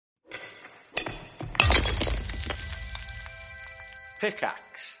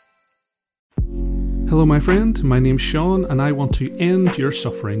Pickaxe. Hello my friend, my name's Sean and I want to end your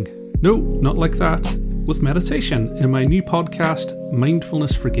suffering. No, not like that. With meditation in my new podcast,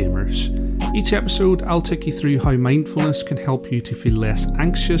 Mindfulness for Gamers. Each episode I'll take you through how mindfulness can help you to feel less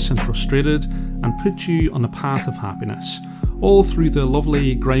anxious and frustrated and put you on the path of happiness, all through the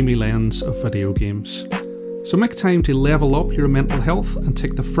lovely grimy lens of video games. So make time to level up your mental health and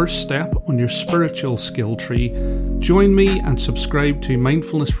take the first step on your spiritual skill tree. Join me and subscribe to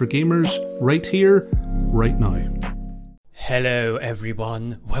Mindfulness for Gamers right here, right now. Hello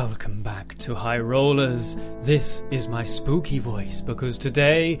everyone, welcome back to High Rollers. This is my spooky voice because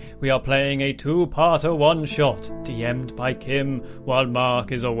today we are playing a two-parter one-shot DM'd by Kim while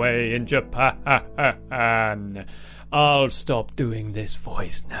Mark is away in Japan. I'll stop doing this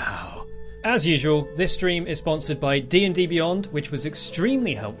voice now. As usual, this stream is sponsored by D&D Beyond, which was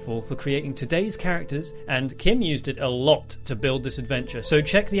extremely helpful for creating today's characters, and Kim used it a lot to build this adventure, so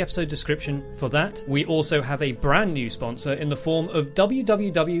check the episode description for that. We also have a brand new sponsor in the form of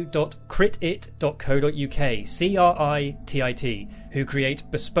www.critit.co.uk, CRITIT, who create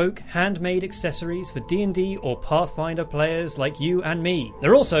bespoke, handmade accessories for D&D or Pathfinder players like you and me.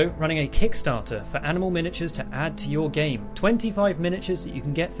 They're also running a Kickstarter for animal miniatures to add to your game. 25 miniatures that you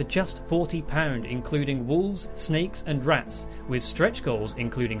can get for just £40, including wolves, snakes and rats, with stretch goals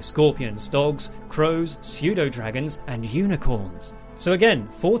including scorpions, dogs, crows, pseudo-dragons and unicorns. So again,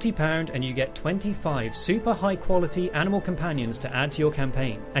 £40 and you get 25 super high quality animal companions to add to your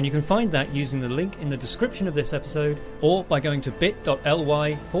campaign. And you can find that using the link in the description of this episode or by going to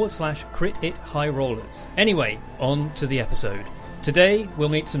bit.ly/CritItHighRollers. Anyway, on to the episode. Today, we'll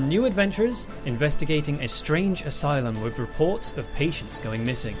meet some new adventurers investigating a strange asylum with reports of patients going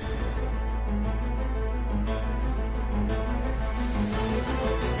missing.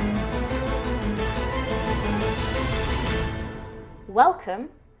 Welcome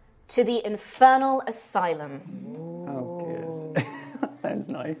to the Infernal Asylum. Oh, good. That sounds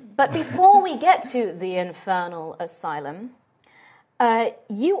nice. But before we get to the Infernal Asylum,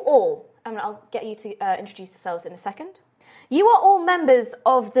 you all, I'll get you to introduce yourselves in a second. You are all members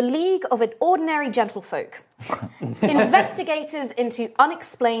of the League of Ordinary Gentlefolk, investigators into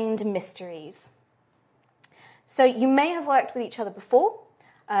unexplained mysteries. So you may have worked with each other before,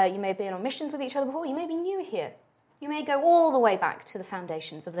 you may have been on missions with each other before, you may be new here. You may go all the way back to the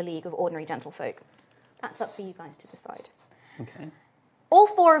foundations of the League of Ordinary Gentlefolk. That's up for you guys to decide. Okay. All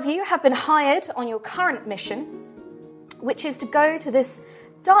four of you have been hired on your current mission, which is to go to this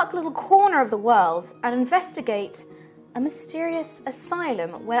dark little corner of the world and investigate a mysterious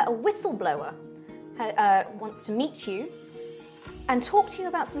asylum where a whistleblower wants to meet you and talk to you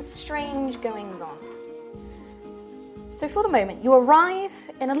about some strange goings-on. So for the moment, you arrive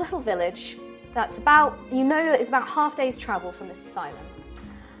in a little village that's about half day's travel from this asylum.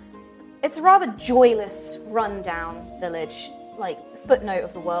 It's a rather joyless, run-down village, like footnote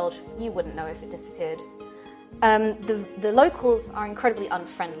of the world. You wouldn't know if it disappeared. The locals are incredibly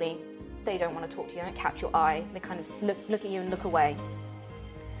unfriendly. They don't want to talk to you, they don't catch your eye. They kind of look at you and look away.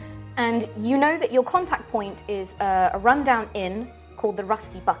 And you know that your contact point is a run-down inn called the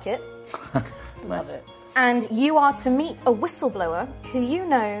Rusty Bucket. Love it. And you are to meet a whistleblower who you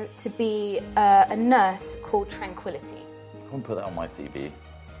know to be a nurse called Tranquility. I wouldn't put that on my CV.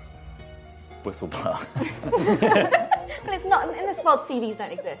 Whistleblower. Well, it's not. In this world, CVs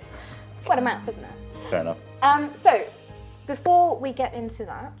don't exist. It's word of mouth, isn't it? Fair enough. So, before we get into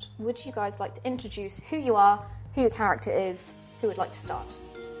that, would you guys like to introduce who you are, who your character is, who would like to start?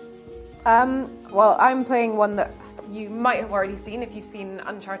 Well, I'm playing one that you might have already seen if you've seen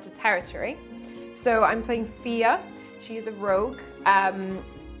Uncharted Territory. So I'm playing Fia. She is a rogue.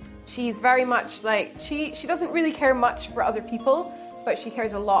 She's very much like, she doesn't really care much for other people, but she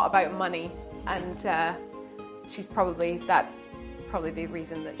cares a lot about money. And that's probably the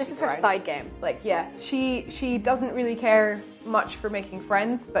reason that This she's is her around. side game. Like, yeah, she doesn't really care much for making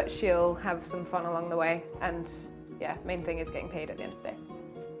friends, but she'll have some fun along the way. And yeah, main thing is getting paid at the end of the day.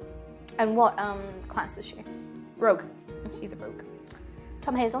 And what class is she? Rogue. She's a rogue.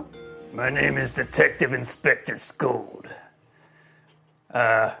 Tom Hazel? My name is Detective Inspector Scold.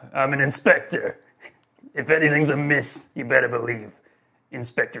 I'm an inspector. If anything's amiss, you better believe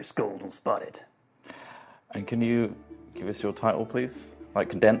Inspector Scold will spot it. And can you give us your title, please? Like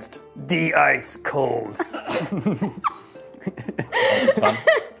condensed? D-Ice Cold.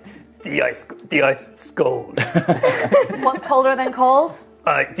 D-Ice Scold. What's colder than cold?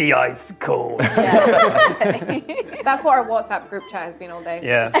 D-Ice Cold. That's what our WhatsApp group chat has been all day.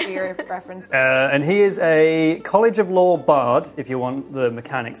 Yeah. Just for your reference. And he is a College of Law bard, if you want the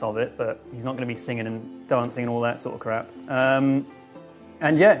mechanics of it, but he's not going to be singing and dancing and all that sort of crap.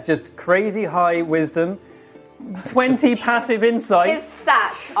 And yeah, just crazy high wisdom, 20 passive insight. His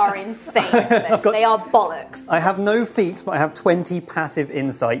stats are insane. They are bollocks. I have no feats, but I have 20 passive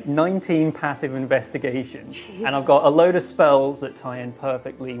insight, 19 passive investigation, and I've got a load of spells that tie in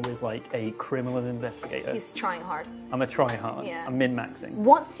perfectly with like a criminal investigator. He's trying hard. I'm a tryhard. Yeah. I'm min-maxing.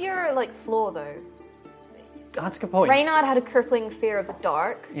 What's your flaw though? That's a good point. Reynard had a crippling fear of the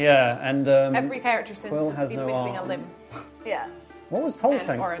dark. Yeah, and Every character since Quill has has been no missing a arm. limb Yeah. what was or Toltank's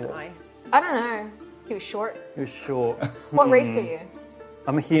an for? eye. I don't know. He was short. It was short. What race are you?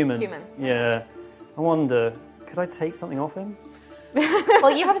 I'm a human. Human. Yeah. I wonder, could I take something off him?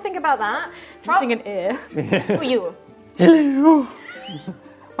 Well, you have to think about that. Missing an ear. Who are you? Hello.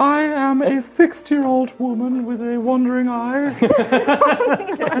 I am a 60-year-old woman with a wandering eye.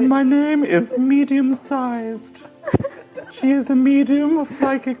 And my name is medium-sized. She is a medium of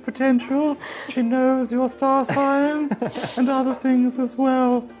psychic potential. She knows your star sign and other things as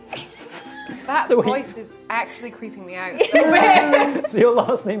well. That voice is actually creeping me out. So your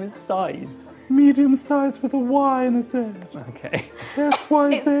last name is Sized. Medium-sized with a Y and a Z. Okay.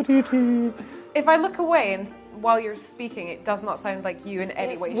 S-Y-Z-E-D. If I look away and while you're speaking, it does not sound like you in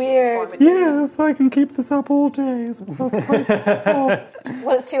any It's way, shape, weird. or form. It Yes, I can keep this up all day. It's quite soft.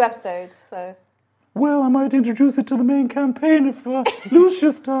 Well, it's 2 episodes, so. Well, I might introduce it to the main campaign if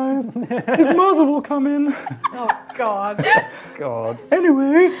Lucius dies. His mother will come in. Oh, God. God.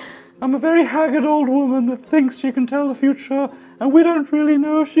 Anyway, I'm a very haggard old woman that thinks she can tell the future, and we don't really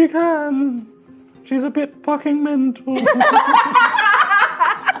know if she can. She's a bit fucking mental.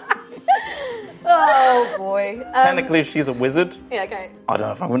 Oh boy. Technically, she's a wizard. Yeah, okay. I don't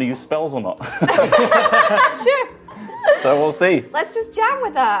know if I'm going to use spells or not. Sure. So we'll see. Let's just jam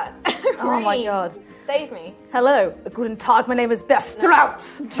with that. Oh my Reed, god. Save me. Hello, guten Tag, my name is Bestrout.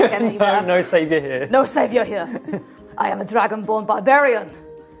 No saviour here. No savior here. I am a dragonborn barbarian.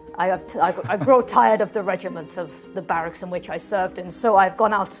 I grow tired of the regiment, of the barracks in which I served in, so I've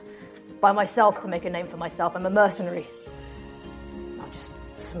gone out by myself to make a name for myself. I'm a mercenary. I'll just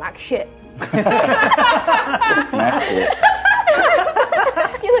smack shit. Just smash it.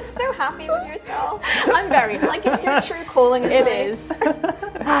 You look so happy with yourself. I'm very like it's your true calling. It is.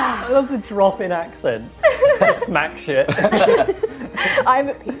 I love the drop in accent. Smack shit. I'm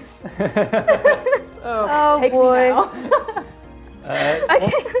at peace. Oh Take boy. me now.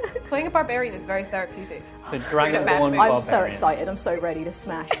 Okay. Playing a barbarian is very therapeutic. The Dragonborn I'm barbarian. I'm so excited. I'm so ready to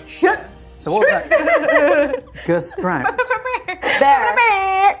smash shit. So what's that? Gestrout.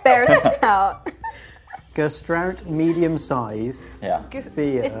 Bear Sprout. Gestrout, medium-sized. Yeah.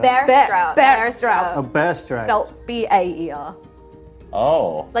 Fear. It's Bear Sprout. Bear Sprout. Oh, Bearstrout. Spelled B-A-E-R.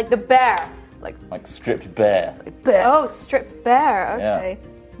 Oh, Like the bear. like stripped bear. Bear. Oh, strip bear. Okay.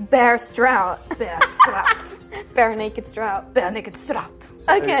 Bear Strout. Bear Strout. Bear naked Strout. Bear naked Strout.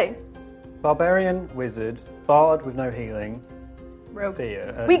 Okay. Barbarian, wizard, bard with no healing, Rogue.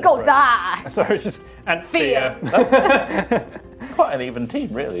 fear. We go rogue. die. Sorry, just and fear. Quite an even team,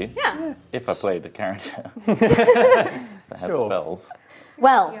 really. Yeah. If I played a character that had Sure. spells.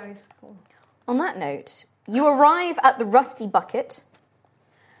 Well, Yeah, it's cool. on that note, you arrive at the Rusty Bucket.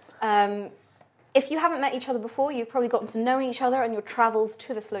 If you haven't met each other before, you've probably gotten to know each other on your travels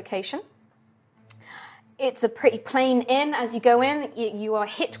to this location. It's a pretty plain inn. As you go in, you are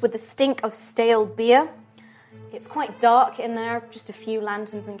hit with the stink of stale beer. It's quite dark in there, just a few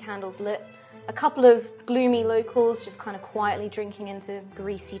lanterns and candles lit. A couple of gloomy locals just kind of quietly drinking into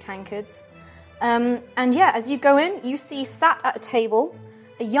greasy tankards. And yeah, as you go in, you see sat at a table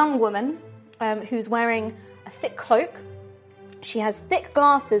a young woman who's wearing a thick cloak. She has thick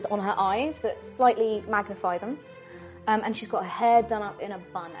glasses on her eyes that slightly magnify them. And she's got her hair done up in a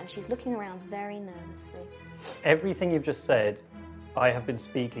bun, and she's looking around very nervously. Everything you've just said, I have been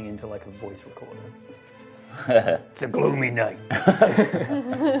speaking into like a voice recorder. It's a gloomy night.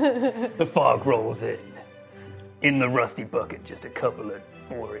 The fog rolls in. In the Rusty Bucket, just a couple of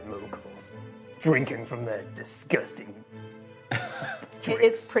boring locals drinking from their disgusting It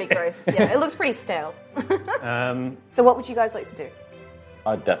is pretty gross. Yeah, it looks pretty stale. Um, So what would you guys like to do?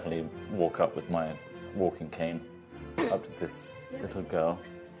 I'd definitely walk up with my walking cane up to this little girl.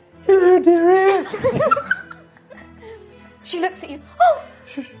 Hello, dearie. She looks at you. Oh,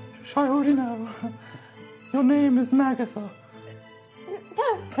 I already know. Your name is Magatha.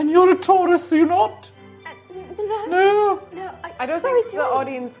 no, And you're a Taurus, are you not? no, No. I don't sorry, think the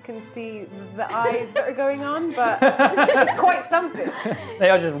audience can see the eyes that are going on, but it's quite something. they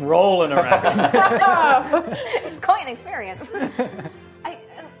are just rolling around. It's quite an experience.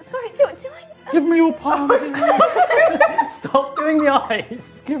 Sorry, do I? Give me your palm. Stop doing the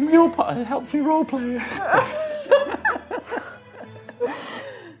eyes. Give me your palm. It helps me roleplay.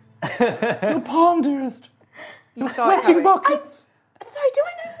 Your palm, dearest. You Your saw it sweating coming. buckets. Sorry, do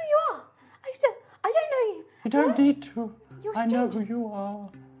I know who you are? I don't know you. You don't need to. You're I know strange. who you are.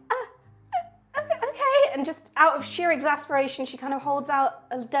 Okay, and just out of sheer exasperation, she kind of holds out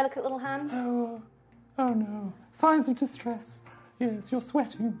a delicate little hand. Oh no. Signs of distress. Yes, you're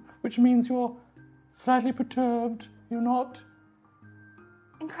sweating, which means you're slightly perturbed. You're not.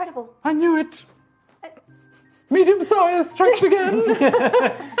 Incredible. I knew it. Medium size, strength again.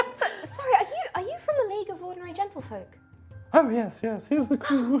 Sorry, are you from the League of Ordinary Gentlefolk? Oh, yes. Here's the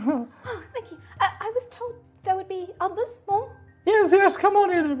clue. Oh, thank you. I was told there would be others, more. Yes, come on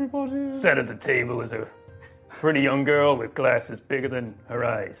in, everybody. Sat at the table is a pretty young girl with glasses bigger than her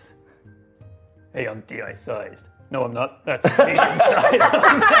eyes. Hey, I'm DI sized. No, I'm not. That's medium sized.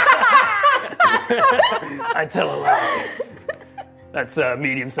 I tell a lie. That's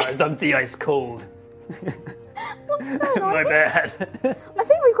medium sized. I'm DI's cold. My bad. I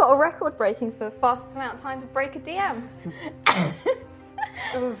think we've got a record breaking for fastest amount of time to break a DM.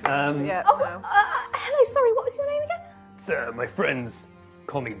 It was, yeah. no. Hello, sorry, what was your name again? It's, my friends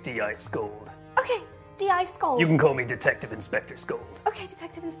call me DI Scold. Okay, D.I. Scold. You can call me Detective Inspector Scold. Okay,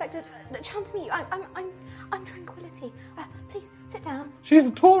 Detective Inspector, charmed to meet you. I'm Tranquility. Please, sit down. She's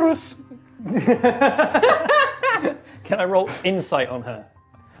a Taurus. Can I roll insight on her?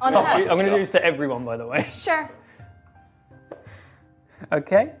 On her. I'm going to do this to everyone, by the way. Sure.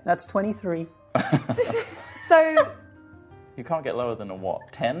 Okay, that's 23. So, You can't get lower than a what?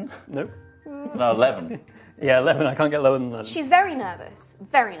 10? Nope. No, 11. Yeah, 11. I can't get lower than 11. she's very nervous.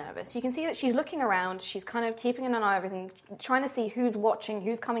 Very nervous. You can see that she's looking around. She's kind of keeping an eye on everything, trying to see who's watching,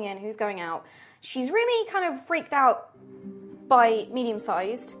 who's coming in, who's going out. She's really kind of freaked out by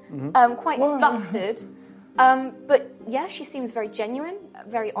medium-sized, quite flustered. But yeah, she seems very genuine,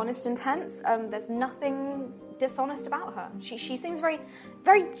 very honest and tense. There's nothing dishonest about her. She seems very,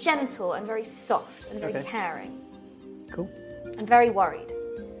 very gentle and very soft and very caring. Cool. And very worried.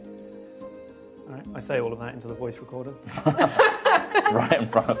 All right, I say all of that into the voice recorder. Right in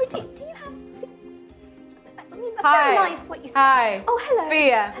front of Sorry, her. do you have... I mean, that's Hi. very nice what you said. Hi. Oh, hello.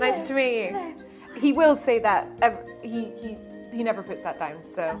 Fia, Hello. nice to meet you. Hello. He will say that. He never puts that down,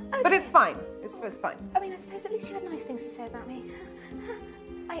 so... But it's fine. It's fine. I mean, I suppose at least you had nice things to say about me.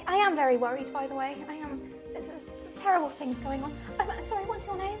 I am very worried, by the way. I am... There's terrible things going on. Sorry, what's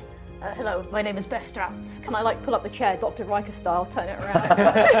your name? Hello, my name is Bess Strouts. Can I, pull up the chair, Dr. Riker style, turn it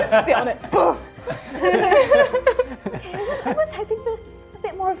around, sit on it? Okay, I was hoping for a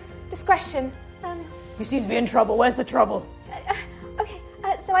bit more of discretion. You seem to be in trouble. Where's the trouble? Okay,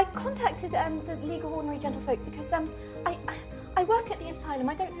 so I contacted the League of Ordinary Gentlefolk because I work at the asylum.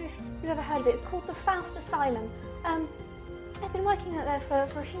 I don't know if you've ever heard of it. It's called the Faust Asylum. I've been working there for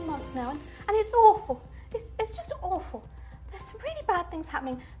a few months now, and it's awful. It's just awful. There's some really bad things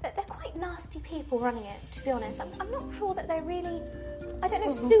happening. They're quite nasty people running it, to be honest. I'm not sure that they're really, I don't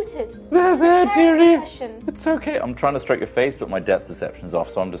know, suited. There, to the caring dearie. profession. It's okay. I'm trying to stroke your face, but my depth perception's off,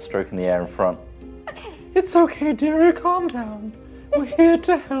 so I'm just stroking the air in front. Okay, It's okay, dearie. Calm down. We're here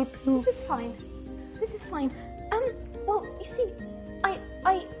to help you. this is fine. This is fine. Well, you see,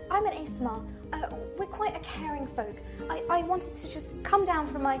 I'm an ASMR. We're quite a caring folk. I wanted to just come down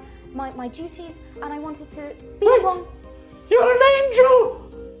from my duties, and I wanted to be along. You're an angel.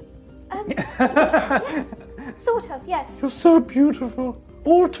 Yes, sort of, yes. You're so beautiful.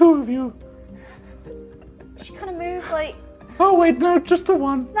 All two of you. She kind of moves like, Oh, wait, no, just the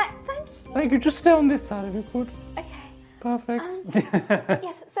one. thank you. Thank you. Just stay on this side if you could. Okay. Perfect.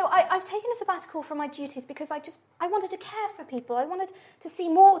 Yes, so I've taken a sabbatical from my duties because I wanted to care for people. I wanted to see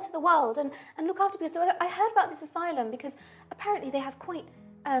more to the world and look after people. So I heard about this asylum because apparently they have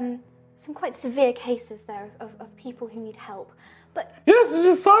some quite severe cases there of people who need help. But Yes,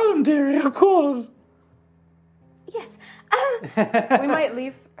 it's asylum, dearie, of course. yes, We might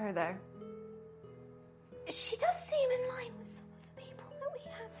leave her there. she does seem in line with some of the people that we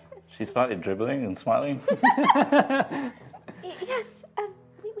have. She's slightly dribbling and smiling. Yes,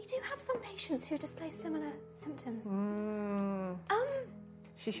 we do have some patients who display similar symptoms.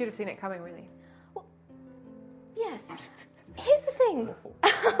 She should have seen it coming, really. Yes. Here's the thing.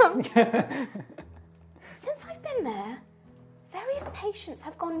 Since I've been there, various patients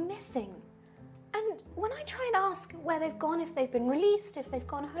have gone missing. And when I try and ask where they've gone, if they've been released, if they've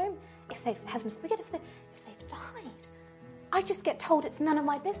gone home, if they've, heavens forbid, if they've died, I just get told it's none of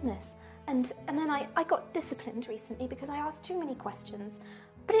my business. And then I got disciplined recently because I asked too many questions.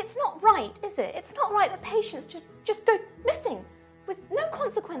 But it's not right, is it? It's not right that patients just go missing with no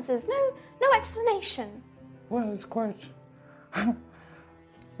consequences, no explanation. Well, it's quite... I'm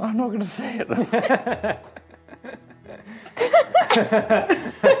not going to say it.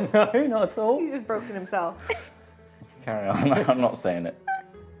 No, not at all. He's just broken himself. Carry on. I'm not saying it.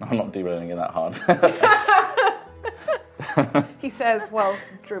 I'm not derailing it that hard. He says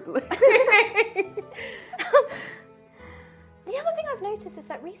whilst dribbling. The other thing I've noticed is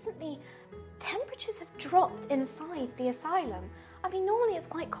that recently temperatures have dropped inside the asylum. I mean, normally it's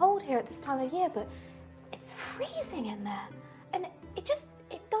quite cold here at this time of year, but it's freezing in there. And it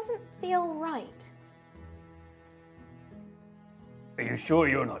doesn't feel right. Are you sure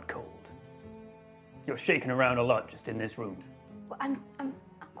you're not cold? You're shaking around a lot just in this room. Well, I'm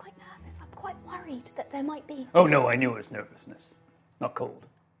quite nervous. I'm quite worried that there might be... Oh no, I knew it was nervousness. Not cold.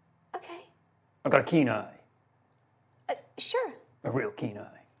 Okay. I've got a keen eye. Sure. A real keen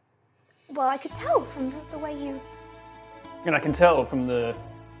eye. Well, I could tell from the way you... And I can tell from the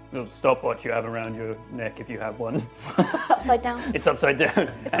little stopwatch you have around your neck, if you have one. It's upside down. It's upside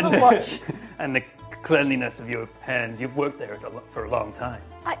down. A little watch. And the cleanliness of your hands. You've worked there for a long time.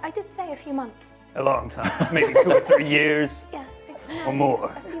 I did say a few months. A long time. Maybe 2 or 3 years. Yeah. Or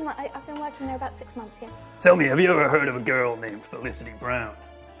more. A few months. I've been working there about 6 months, yeah. Tell me, have you ever heard of a girl named Felicity Brown?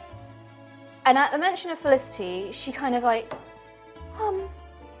 And at the mention of Felicity, she kind of like...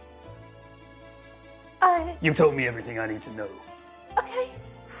 You've told me everything I need to know. Okay.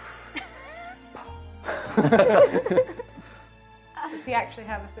 Does he actually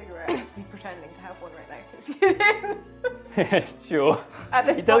have a cigarette? Or is he pretending to have one right now? 'Cause you didn't. Sure. At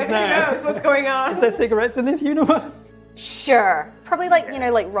this He point, does who now. knows what's going on? Is there cigarettes in this universe? Sure. Probably like,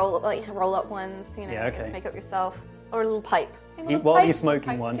 roll up ones, Yeah, okay. make up yourself. Or a little pipe. Maybe a little While pipe? he's smoking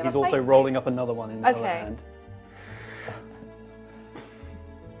Pipe. one, Do you he's have a also pipe? rolling up another one in his other Okay. hand.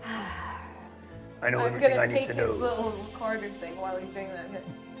 I know I'm everything gonna I need take to his know. little recorder thing while he's doing that.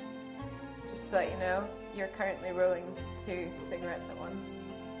 Just so that you know, you're currently rolling 2 cigarettes at once.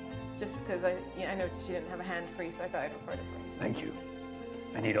 Just because I noticed you didn't have a hand free, so I thought I'd record it for you. Thank you.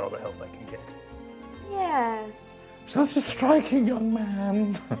 I need all the help I can get. Yes. Such a striking young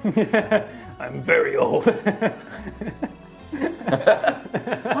man. I'm very old.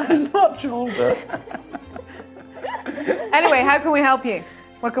 I'm much older. Anyway, how can we help you?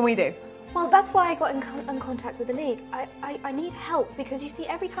 What can we do? Well, that's why I got in contact with the League. I need help because, you see,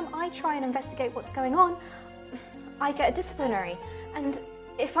 every time I try and investigate what's going on, I get a disciplinary. And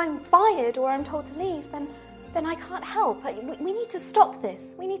if I'm fired or I'm told to leave, then I can't help. We need to stop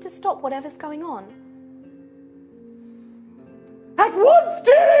this. We need to stop whatever's going on. At once,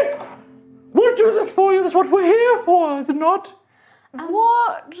 dear! We'll do this for you. That's what we're here for, is it not?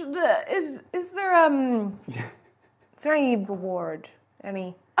 What is there? Is there any reward?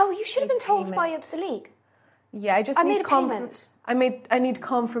 Any? Oh, you should have been told by payment. the League. Yeah, I just I need made a payment. I need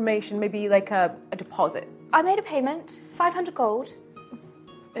confirmation. Maybe like a deposit. I made a payment, 500 gold,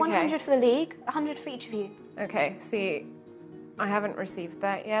 Okay. 100 for the League, 100 for each of you. Okay. See, I haven't received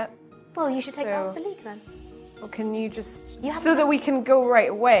that yet. Well, you should take that with So- the League then. Well, can you just You haven't so that done- we can go right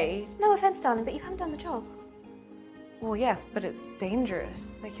away? No offense, darling, but you haven't done the job. Well, yes, but it's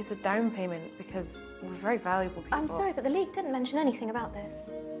dangerous. Like it's a down payment because we're very valuable people. I'm sorry, but the League didn't mention anything about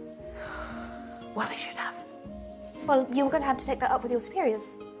this. Well, they should have. Well, you were going to have to take that up with your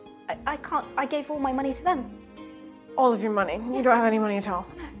superiors. I can't. I gave all my money to them. All of your money. You don't have any money at all.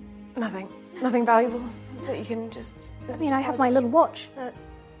 Nothing. Nothing valuable that you can just. I mean, I have my little watch, but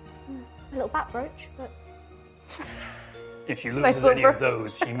a little bat brooch, but If she Nice loses little any of bird.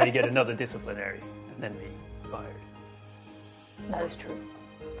 those, she may get another disciplinary and then be fired. That is true.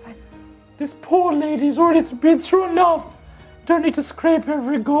 This poor lady's already been through enough. Don't need to scrape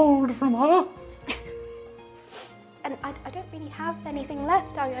every gold from her. and I don't really have anything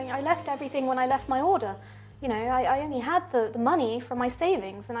left. I left everything when I left my order. You know, I only had the money from my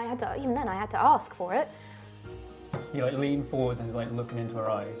savings, and I had to. Even then, I had to ask for it. He leans forwards and is looking into her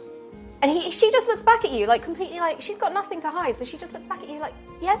eyes. And she just looks back at you, completely she's got nothing to hide, so she just looks back at you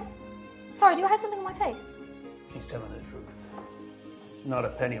yes? Sorry, do I have something on my face? She's telling the truth. Not a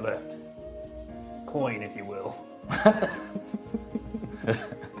penny left. Coin, if you will.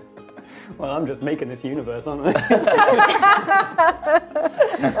 Well, I'm just making this universe, aren't I?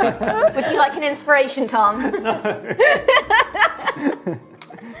 Would you like an inspiration, Tom? No.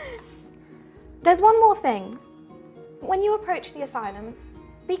 There's one more thing. When you approach the asylum,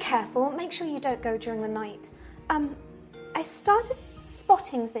 be careful. Make sure you don't go during the night. I started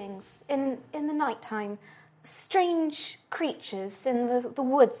spotting things in the nighttime. Strange creatures in the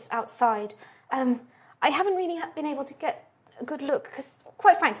woods outside. I haven't really been able to get a good look because,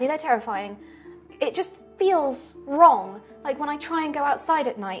 quite frankly, they're terrifying. It just feels wrong. Like when I try and go outside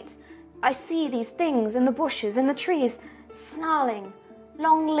at night, I see these things in the bushes, in the trees, snarling,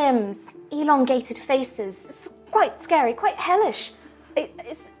 long limbs, elongated faces. It's quite scary, quite hellish. They've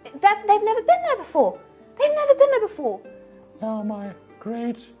never been there before. They've never been there before. Now my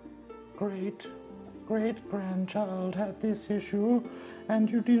great-great-great-grandchild had this issue, and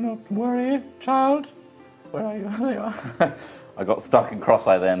you do not worry, child. Where are you? There you are. I got stuck in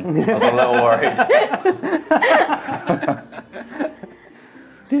Cross-Eye then. I was a little worried.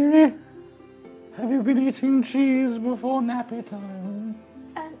 Dearie, have you been eating cheese before nappy time?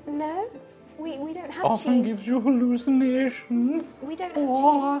 No. We don't have Often cheese. gives you hallucinations We don't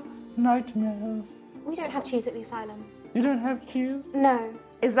or have cheese. nightmares. We don't have cheese at the asylum. You don't have cheese? No.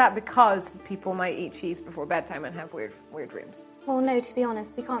 Is that because people might eat cheese before bedtime and have weird dreams? Well, no, to be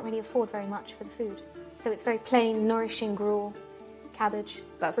honest, we can't really afford very much for the food. So it's very plain, nourishing gruel, cabbage,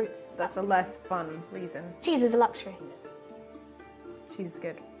 fruits. That's a less fun reason. Cheese is a luxury. Cheese is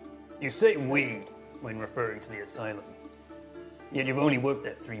good. You say we when referring to the asylum. Yet you've only worked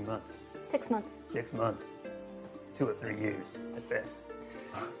there 3 months. 6 months. 6 months. 2 or 3 years, at best.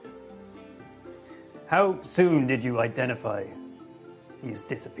 How soon did you identify these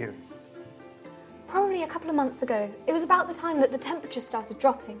disappearances? Probably a couple of months ago. It was about the time that the temperature started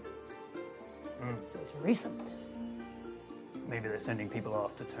dropping. So it's recent. Maybe they're sending people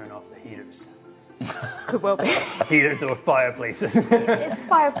off to turn off the heaters. Could well be. Heaters or fireplaces. It's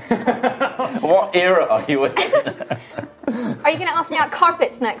fire. What era are you in? Are you going to ask me about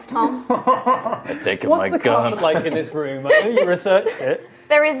carpets next, Tom? I'm taking What's my the gun. carpet like in this room? I know you researched it.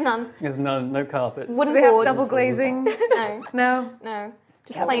 There is none. There's no carpets. Wooden Do they have boards. double glazing? No, No. no.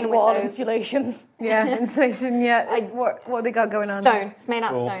 Just Yeah, plain wall windows. insulation. Yeah, insulation. Yeah. What they got going on? Stone. It's made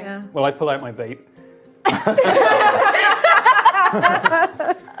out of Cool. stone. Yeah. Well, I pull out my vape.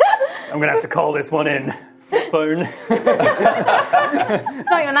 I'm going to have to call this one in. Flip phone. It's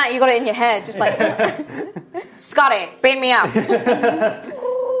not even that. You got it in your head. Just like, Scotty, beam me up.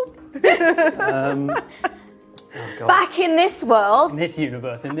 Back in this world. In this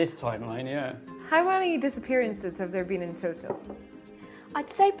universe, in this timeline, yeah. How many disappearances have there been in total?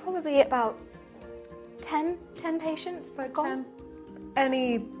 I'd say probably about 10 patients gone. 10.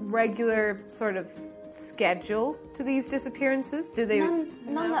 Any regular sort of schedule to these disappearances? Do they?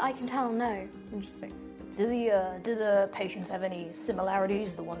 None that I can tell, no. Interesting. Do the patients have any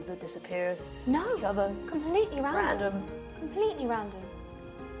similarities? The ones that disappear? No. Each other? Completely random. Random. Completely random.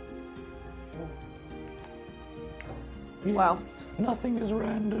 Yes, Well. nothing is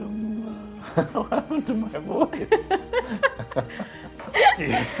random. What happened to my voice? Do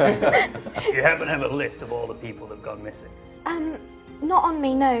you happen to have a list of all the people that have gone missing? Not on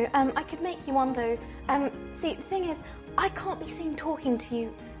me, no. I could make you one though. See, the thing is, I can't be seen talking to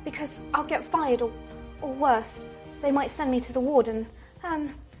you because I'll get fired or worse, they might send me to the warden.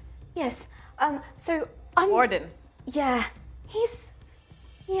 Yes. So I'm. Warden. Yeah. He's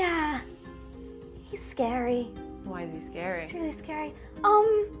scary. Why is he scary? It's really scary.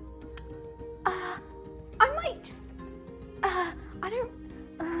 I might just. I don't.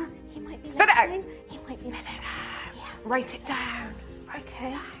 He might be. Spit it out. listening. He might be. Spit it out. Yes. Write it down.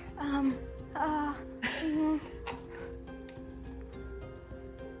 Okay.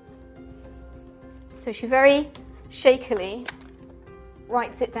 So she very shakily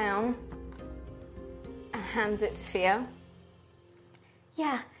writes it down and hands it to Fia.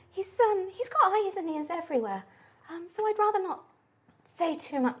 Yeah, he's got eyes and ears everywhere. So I'd rather not say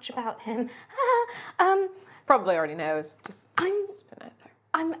too much about him. Probably already knows. Just put it out there.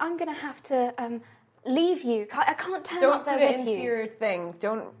 I'm gonna have to leave you. I can't turn Don't up there put it with into you. your thing.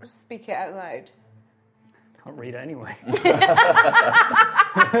 Don't speak it out loud. Can't read it anyway.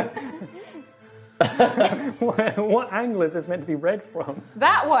 What angle is this meant to be read from?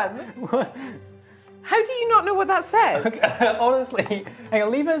 That one. How do you not know what that says? Honestly, hang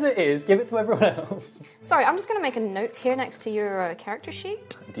on, leave it as it is, give it to everyone else. Sorry, I'm just gonna make a note here next to your character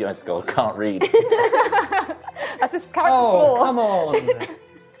sheet. D.I. Skull can't read. That's his character Oh, flaw. come on.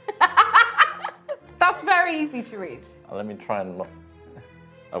 That's very easy to read. Let me try and...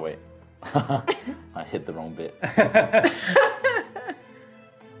 Oh, wait. I hit the wrong bit.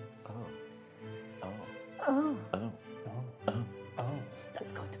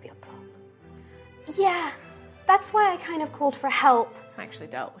 That's going to be a problem. Yeah, that's why I kind of called for help. I actually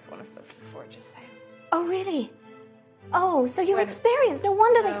dealt with one of those before, just saying. Oh, really? Oh, so you're experienced. No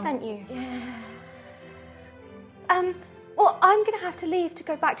wonder they sent you. Yeah. Well, I'm going to have to leave to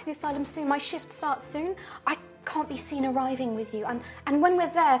go back to the asylum soon. My shift starts soon. I can't be seen arriving with you. And when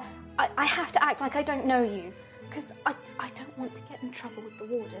we're there, I have to act like I don't know you. Because I don't want to get in trouble with the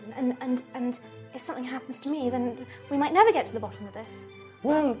warden. And if something happens to me, then we might never get to the bottom of this.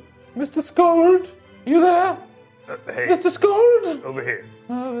 Well, Mr. Scold, you there? Hey, Mr. Scold? over here.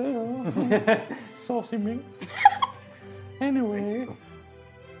 Oh, there you Saucy mink. Anyway,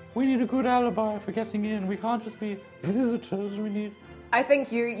 we need a good alibi for getting in. We can't just be visitors. We need I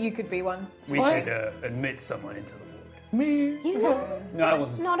think you could be one. We What? could admit someone into the ward. me. You know, No, I it's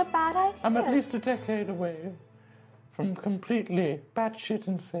wasn't. not a bad idea. I'm at least a decade away from completely batshit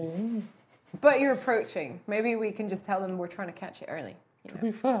insane. But you're approaching. Maybe we can just tell them we're trying to catch it early. To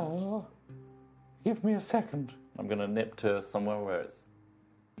be fair, give me a second. I'm gonna nip to somewhere where it's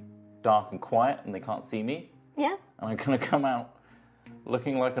dark and quiet and they can't see me. Yeah. And I'm gonna come out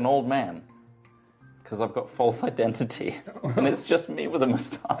looking like an old man. Because I've got false identity. And it's just me with a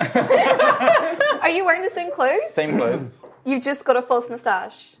moustache. Are you wearing the same clothes? Same clothes. You've just got a false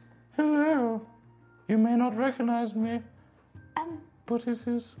moustache. Hello. You may not recognize me, but this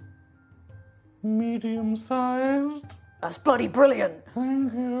is medium-sized. That's bloody brilliant.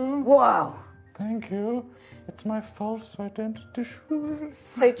 Thank you. Wow. Thank you. It's my false identity shoes.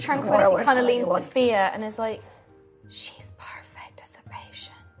 So Tranquility Well, kind of it's leans to like- Fia and is like, she's perfect as a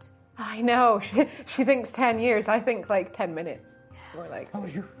patient. I know. She thinks 10 years. I think like 10 minutes. More like. Oh,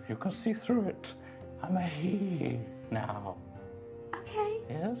 you can see through it. I'm a he now. Okay,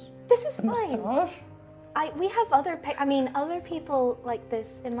 Yes? this is The fine. moustache? We have other people like this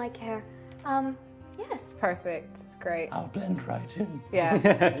in my care. Yes, It's perfect. It's great. I'll blend right in.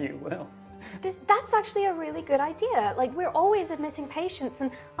 Yeah. You will. that's actually a really good idea. Like, we're always admitting patients,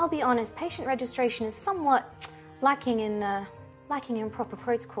 and I'll be honest, patient registration is somewhat lacking in proper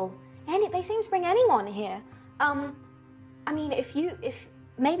protocol. They seem to bring anyone here. I mean, if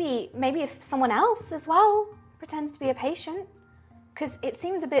maybe if someone else as well pretends to be a patient, because it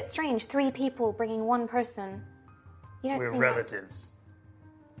seems a bit strange. 3 people bringing one person. You don't We're seem relatives.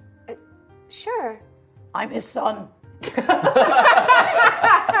 Like, sure. I'm his son.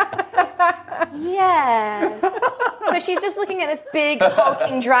 Yes. So she's just looking at this big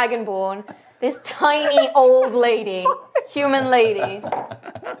hulking dragonborn, this tiny old lady, human lady.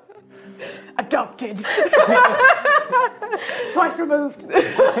 Adopted. Twice removed.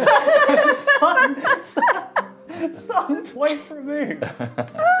 Son, twice removed.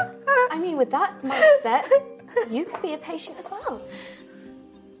 I mean, with that mindset, you could be a patient as well.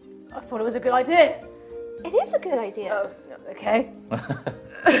 I thought it was a good idea. It is a good idea. Oh, okay.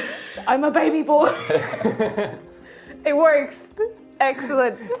 I'm a baby boy. It works.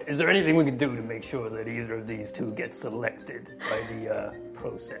 Excellent. Is there anything we can do to make sure that either of these two gets selected by the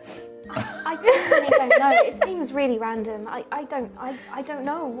process? I really don't know. It seems really random. I don't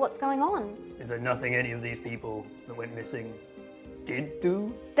know what's going on. Is there nothing any of these people that went missing did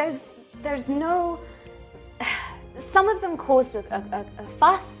do? There's no. Some of them caused a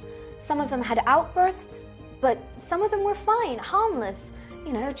fuss. Some of them had outbursts, but some of them were fine, harmless.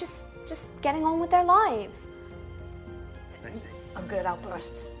 You know, just getting on with their lives. I'm good at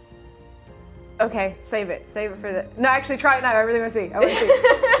outbursts. Okay, save it. Save it for the. No, actually, try it now. I really want to see. I want to see.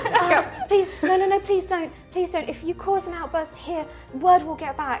 Go. Please, no, please don't. Please don't. If you cause an outburst here, word will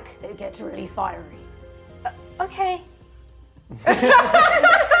get back. It gets really fiery. Okay.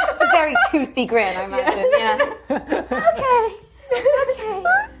 It's a very toothy grin, I imagine. Yeah. Okay.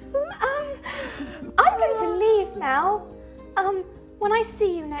 I'm going to leave now. When I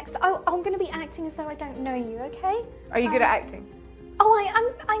see you next, I'm going to be acting as though I don't know you. Okay? Are you good at acting? Oh,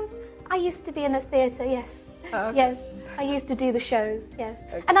 I used to be in the theatre. Yes. Oh, okay. Yes. I used to do the shows. Yes.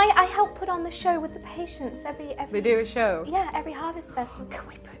 Okay. And I help put on the show with the patients every. They do a show. Yeah, every Harvest Festival. Can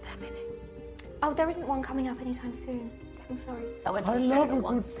we put them in it? Oh, there isn't one coming up anytime soon. I'm sorry. I went to I the love theatre a good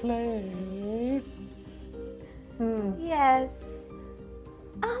once. play. Yes.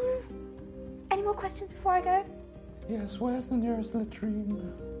 Any more questions before I go? Yes, where's the nearest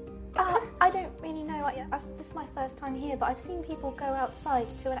latrine? I don't really know. This is my first time here, but I've seen people go outside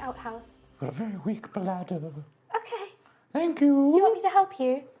to an outhouse. Got a very weak bladder. Okay. Thank you. Do you want me to help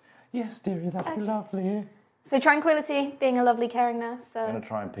you? Yes, dearie, that'd be lovely. So Tranquility, being a lovely caring nurse. I'm going to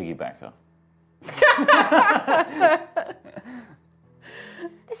try and piggyback her.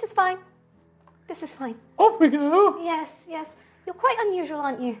 This is fine. This is fine. Off we go. Yes. You're quite unusual,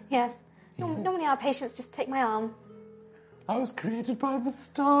 aren't you? Yes. Normally our patients just take my arm. I was created by the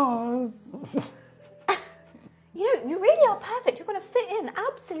stars. You know, you really are perfect. You're going to fit in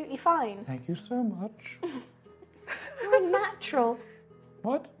absolutely fine. Thank you so much. You're a natural.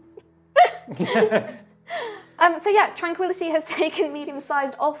 What? So yeah, Tranquility has taken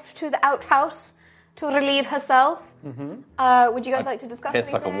medium-sized off to the outhouse to relieve herself. Mm-hmm. Would you guys like to discuss It's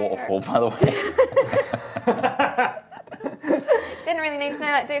anything? like a waterfall, by the way. Didn't really need to know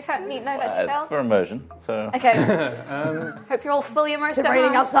that detail. It's detail. for immersion, so... Okay. Hope you're all fully immersed Is it at raining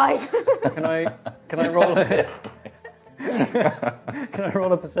home. outside? Can I roll? Can I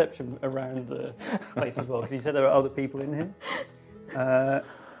roll a perception around the place as well? Because you said there are other people in here.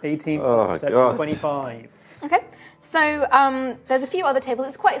 18 for perception, God. 25. Okay, so there's a few other tables.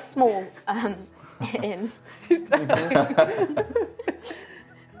 It's quite a small inn.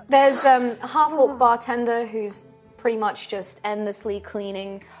 There's a half-orc bartender who's pretty much just endlessly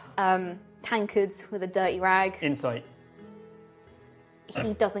cleaning tankards with a dirty rag. Insight.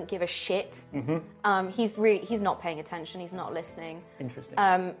 He doesn't give a shit. Mm-hmm. He's not paying attention. He's not listening. Interesting.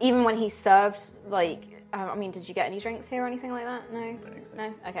 Even when he's served, like, I mean, did you get any drinks here or anything like that? No? I think so.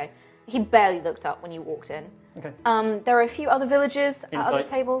 No? Okay. He barely looked up when you walked in. Okay. There are a few other villagers at other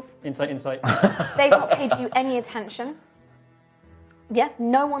Insight. tables. Insight. They've not paid you any attention. Yeah,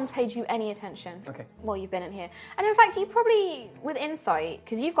 no one's paid you any attention Okay. while you've been in here. And in fact, you probably, with insight,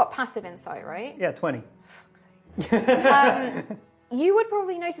 because you've got passive insight, right? Yeah, 20. You would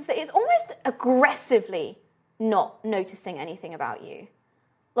probably notice that it's almost aggressively not noticing anything about you.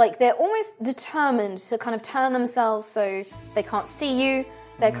 Like, they're almost determined to kind of turn themselves so they can't see you.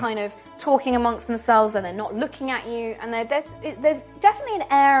 They're kind of talking amongst themselves and they're not looking at you. And there's definitely an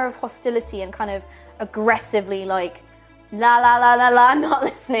air of hostility and kind of aggressively like, la la la la la, not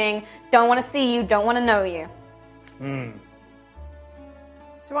listening, don't want to see you, don't want to know you.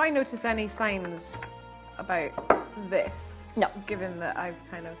 Do I notice any signs about this? No. Given that I've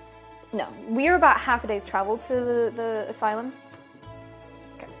kind of... No, we're about half a day's travel to the asylum.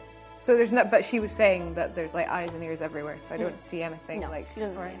 So there's no... But she was saying that there's like eyes and ears everywhere, so I don't see anything No, like... she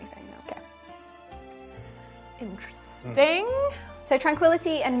doesn't see anything, no. Okay. Interesting. So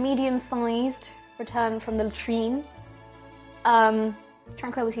Tranquility and medium-sized return from the latrine.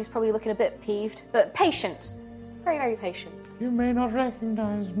 Tranquility's probably looking a bit peeved, but patient. Very, very patient. You may not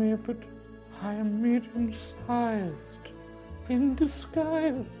recognize me, but I am medium-sized. In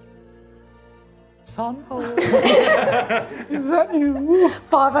disguise. Son? Is that you?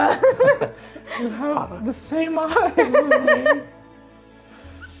 Father! You have the same eyes as me.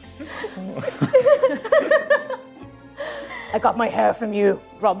 I got my hair from you,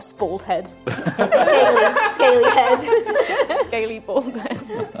 Rob's bald head. Scaly head. Scaly bald head.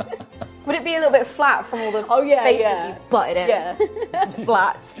 Would it be a little bit flat from all the yeah, faces yeah. you butted in? Yeah.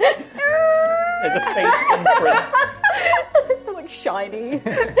 Flat. There's a face imprint. It's just like shiny.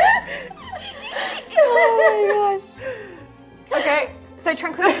 Oh my gosh. Okay, so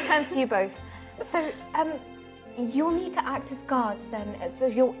Tranquility turns to you both. So, you'll need to act as guards then, as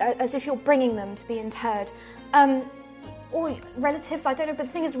if you're bringing them to be interred. Or relatives, I don't know, but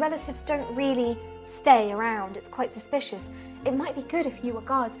the thing is, relatives don't really stay around. It's quite suspicious. It might be good if you were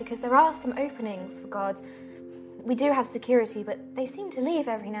guards, because there are some openings for guards. We do have security, but they seem to leave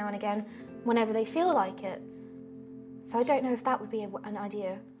every now and again, whenever they feel like it. So I don't know if that would be an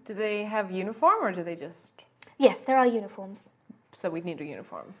idea. Do they have uniform or do they just... Yes, there are uniforms. So we'd need a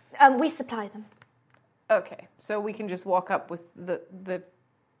uniform. We supply them. Okay, so we can just walk up with the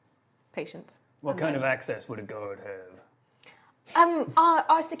patients. What kind of access would a guard have?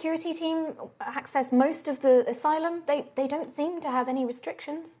 Our security team access most of the asylum. They don't seem to have any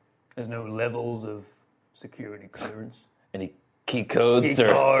restrictions. There's no levels of security clearance. Any key codes Key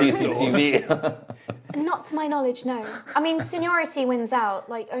or cards CCTV? Not to my knowledge, no. I mean, seniority wins out.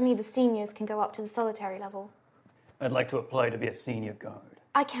 Like, only the seniors can go up to the solitary level. I'd like to apply to be a senior guard.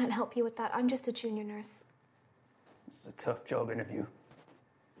 I can't help you with that. I'm just a junior nurse. It's a tough job interview.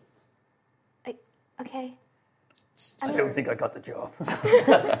 Okay. I don't think I got the job.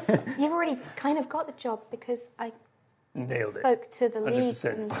 You've already kind of got the job because I Nailed it. spoke to the lead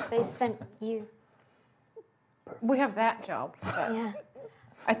 100%. and they sent you. We have that job. But Yeah.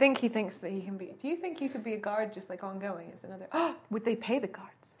 I think he thinks that he can be... Do you think you could be a guard just like ongoing as another... Would they pay the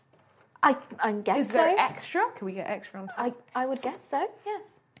guards? I guess Is there so. extra? Can we get extra on top? I would guess so, yes.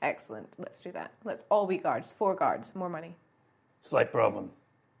 Excellent. Let's do that. Let's all be guards. 4 guards. More money. Slight problem.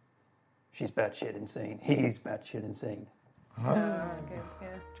 She's batshit insane. He's batshit insane. Okay. Yeah,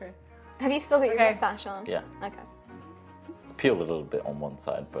 true. Have you still got your Okay. mustache on? Yeah. Okay. It's peeled a little bit on one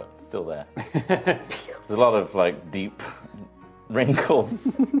side, but still there. There's a lot of like deep wrinkles.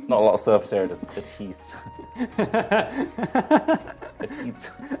 Not a lot of surface area. Just adhese.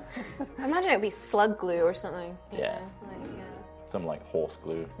 I imagine it would be slug glue or something. you Yeah. know, like, yeah. Some like horse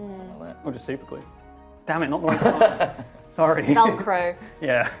glue on it. Or just super glue. Damn it, not the right time. Sorry. Velcro.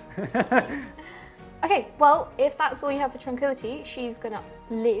 Yeah. Okay, well, if that's all you have for Tranquility, she's gonna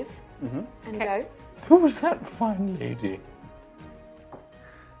live and go. Who was that fine lady?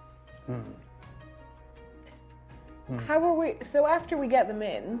 How are we... So after we get them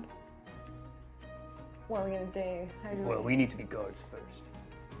in, what are we going to do? How do Well, we need to be guards first.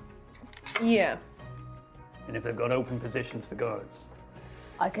 Yeah. And if they've got open positions for guards?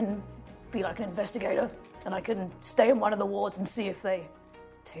 I can be like an investigator, and I can stay in one of the wards and see if they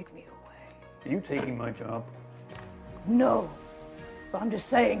take me away. Are you taking my job? No. But I'm just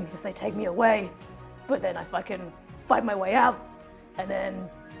saying, if they take me away, but then if I can fight my way out, and then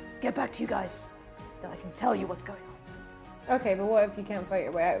get back to you guys, then I can tell you what's going on. Okay, but what if you can't fight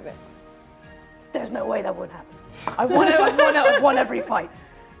your way out of it? There's no way that would happen. I've won every fight.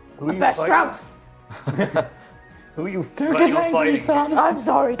 Who are you Best fighting? route. Who are you Don't get angry, fighting? son. I'm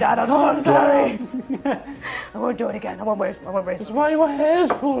sorry, Dad. I'm Calm so sorry. I won't do it again. I won't raise That's why your hair's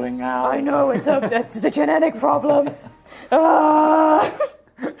falling out. I know, it's a genetic problem. Ah.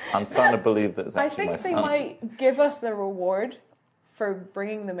 I'm starting to believe that it's I actually my think they son. might give us a reward for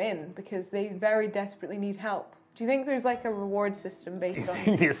bringing them in because they very desperately need help. Do you think there's like a reward system based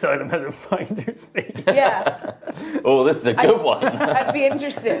on? The asylum has a finder's fee. Yeah, Oh, this is a good one. I'd be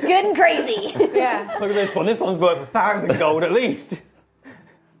interested. Good and crazy. Yeah. Look at this one. This one's worth 1,000 gold at least.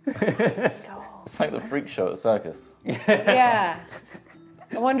 It's like the freak show at circus. Yeah.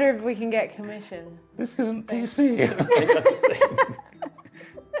 I wonder if we can get commission. This isn't PC.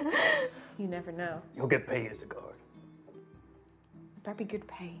 You never know. You'll get paid as a guard. That'd be good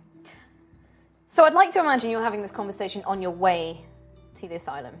pay. So I'd like to imagine you're having this conversation on your way to the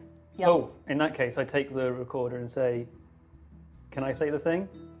asylum. Yeah. Oh, in that case, I take the recorder and say, can I say the thing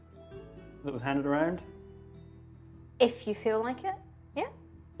that was handed around? If you feel like it. Yeah?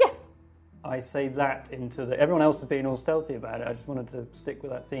 Yes. I say that into the... Everyone else is being all stealthy about it. I just wanted to stick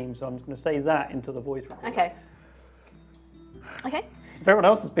with that theme, so I'm just going to say that into the voice recorder. Okay. Okay. If everyone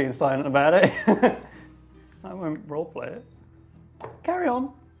else is being silent about it, I won't roleplay it. Carry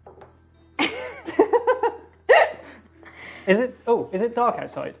on. Is it dark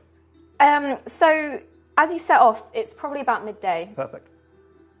outside? So as you set off, it's probably about midday. Perfect.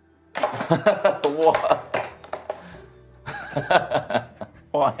 What?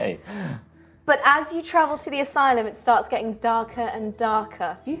 Why? But as you travel to the asylum, it starts getting darker and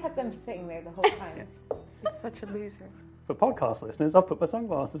darker. You had them sitting there the whole time. You're such a loser. For podcast listeners, I've put my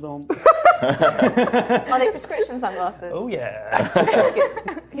sunglasses on. Are they prescription sunglasses? Oh,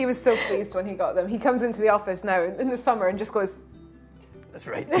 yeah. He was so pleased when he got them. He comes into the office now in the summer and just goes, That's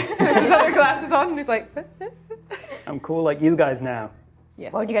right. puts his other glasses on and he's like, I'm cool like you guys now.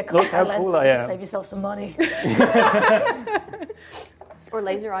 yes. Why don't you get Look how contact cool lenses I and am. save yourself some money? Or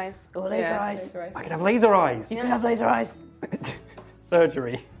laser eyes? Or laser Yeah, eyes. laser eyes. I can have laser eyes. You can have laser eyes.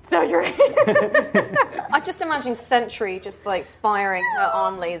 Surgery. Surgery. I'm just imagining Sentry just like firing her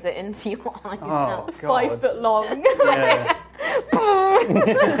arm laser into your eyes. Oh, God. 5 foot long. Yeah.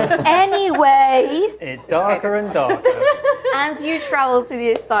 Anyway, It's darker and darker. as you travel to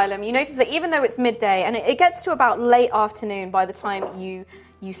the asylum, you notice that even though it's midday, and it gets to about late afternoon by the time you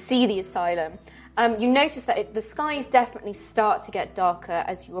see the asylum, you notice that the skies definitely start to get darker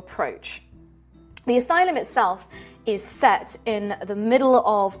as you approach. The asylum itself is set in the middle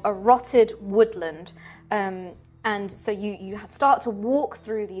of a rotted woodland, and so you start to walk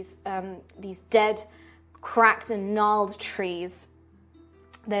through these dead, cracked and gnarled trees.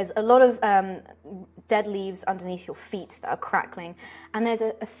 There's a lot of dead leaves underneath your feet that are crackling, and there's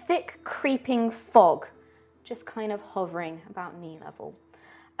a thick, creeping fog just kind of hovering about knee level.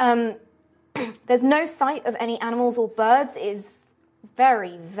 There's no sight of any animals or birds. It is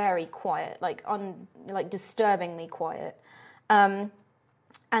very, very quiet, like disturbingly quiet. And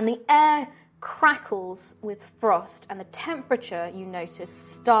the air crackles with frost, and the temperature, you notice,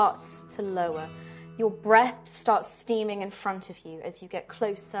 starts to lower. Your breath starts steaming in front of you as you get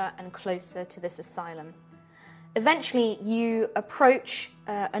closer and closer to this asylum. Eventually, you approach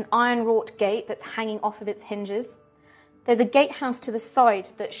an iron-wrought gate that's hanging off of its hinges. There's a gatehouse to the side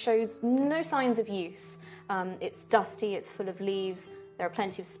that shows no signs of use. It's dusty, it's full of leaves, there are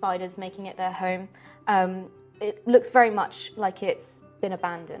plenty of spiders making it their home. It looks very much like it's been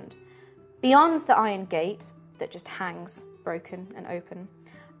abandoned. Beyond the iron gate, that just hangs broken and open,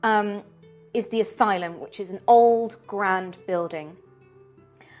 is the asylum, which is an old, grand building.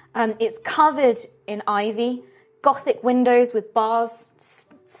 It's covered in ivy, Gothic windows with bars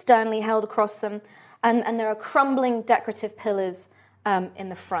sternly held across them, and there are crumbling decorative pillars in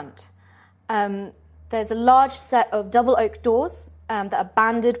the front. There's a large set of double oak doors that are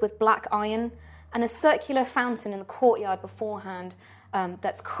banded with black iron, and a circular fountain in the courtyard beforehand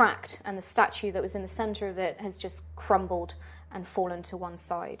that's cracked, and the statue that was in the centre of it has just crumbled and fallen to one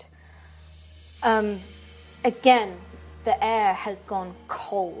side. Again, the air has gone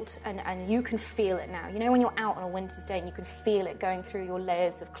cold, and you can feel it now. You know when you're out on a winter's day and you can feel it going through your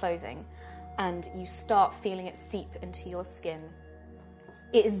layers of clothing, and you start feeling it seep into your skin.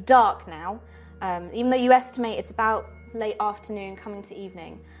 It is dark now, Even though you estimate it's about late afternoon coming to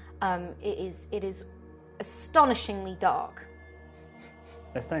evening, it is astonishingly dark.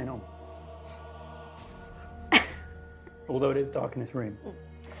 They're staying on. Although it is dark in this room.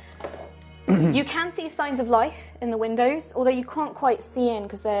 You can see signs of life in the windows, although you can't quite see in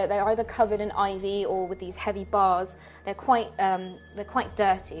because they're either covered in ivy or with these heavy bars. They're quite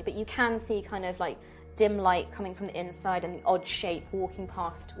dirty, but you can see kind of like dim light coming from the inside and the odd shape walking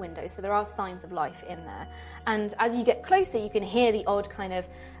past windows. So there are signs of life in there. And as you get closer, you can hear the odd kind of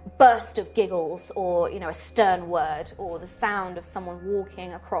burst of giggles, or a stern word, or the sound of someone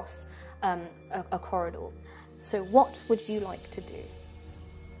walking across a corridor. So what would you like to do?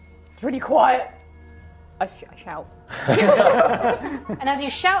 It's really quiet. I shout. And as you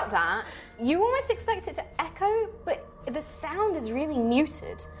shout that, you almost expect it to echo, but the sound is really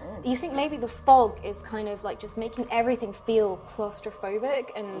muted. Oh. You think maybe the fog is kind of like just making everything feel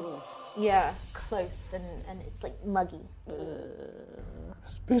claustrophobic and, close, and it's like muggy.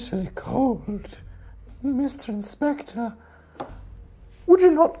 Especially cold. Mr. Inspector, would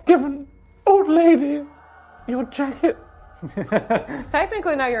you not give an old lady your jacket?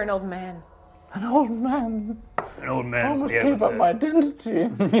 Technically now you're an old man. An old man? An old man. I almost gave up my identity.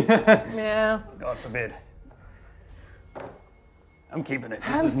 Yeah. God forbid. I'm keeping it. This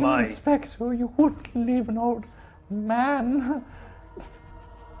Handsome is mine. Inspector, you wouldn't leave an old man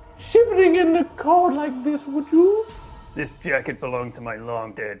shivering in the cold like this, would you? This jacket belonged to my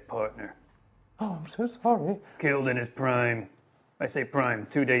long-dead partner. Oh, I'm so sorry. Killed in his prime. I say prime,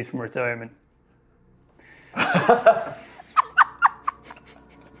 2 days from retirement.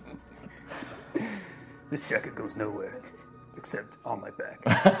 This jacket goes nowhere, except on my back.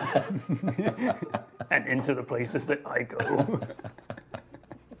 And into the places that I go.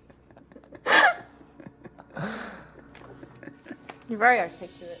 You're very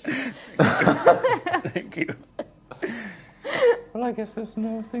articulate. Thank you. Well, I guess there's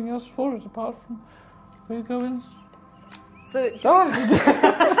nothing else for it apart from we go in. So,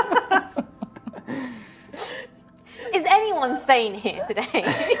 Is anyone sane here today?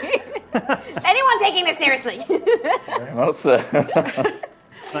 Is anyone taking this seriously? Very much so. Can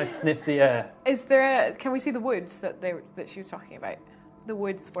I sniff the air? is there? Can we see the woods that she was talking about? The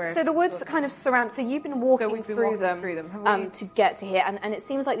woods where. So the woods kind of surround. So you've been walking we've been through walking them, through them. to get to here, and it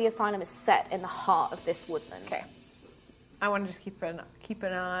seems like the asylum is set in the heart of this woodland. Okay. I want to just keep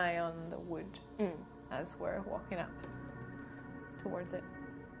an eye on the wood as we're walking up towards it.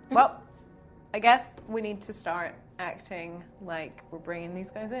 Well, I guess we need to start acting like we're bringing these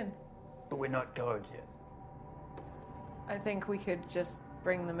guys in. But we're not guards yet. I think we could just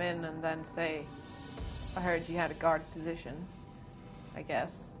bring them in and then say, I heard you had a guard position. I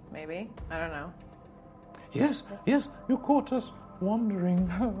guess, maybe. I don't know. Yes, you caught us wandering,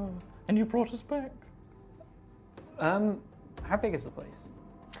 and you brought us back. How big is the place?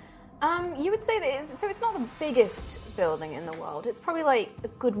 You would say that it's not the biggest building in the world. It's probably like a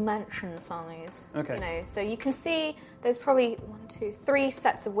good mansion size. Okay. So you can see there's probably 3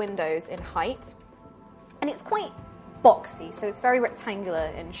 sets of windows in height, and it's quite boxy. So it's very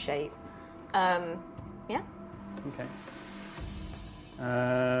rectangular in shape. Yeah. Okay.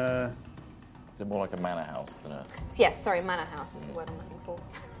 Is it more like a manor house than a... Yes, sorry, manor house is the word I'm looking for.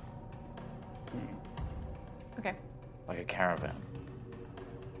 Okay. like a caravan?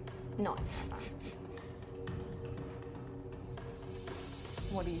 No.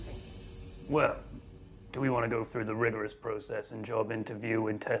 What do you think? Well, do we want to go through the rigorous process and job interview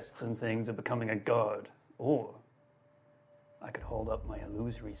and tests and things of becoming a guard? Or I could hold up my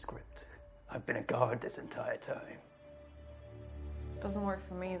illusory script. I've been a guard this entire time. Doesn't work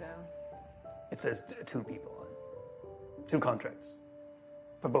for me, though. It says 2 people on it. 2 contracts.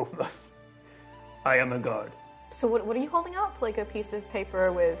 For both of us. I am a guard. So what are you holding up? Like a piece of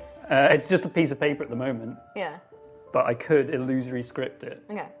paper with... It's just a piece of paper at the moment. Yeah. But I could illusory script it.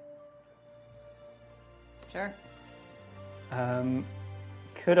 Okay. Sure.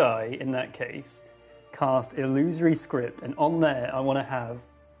 Could I, in that case, cast illusory script, and on there I want to have...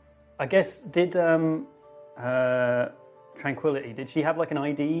 I guess, did Tranquility, did she have like an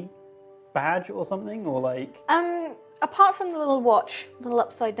ID badge or something? Or like... Apart from the little watch, little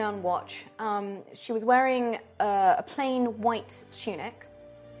upside down watch, she was wearing a plain white tunic,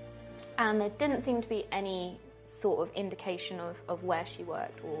 and there didn't seem to be any sort of indication of where she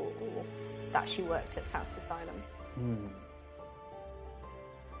worked or that she worked at Faust Asylum.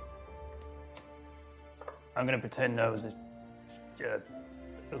 I'm going to pretend I was a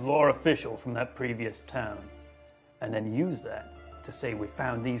law official from that previous town, and then use that to say we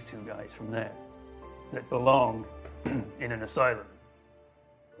found these 2 guys from there that belong in an asylum.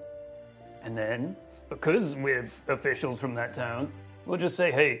 And then, because we're officials from that town, we'll just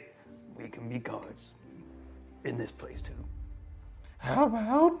say, hey, we can be guards in this place too. How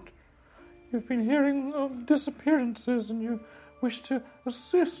about you've been hearing of disappearances and you wish to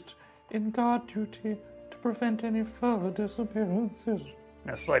assist in guard duty to prevent any further disappearances?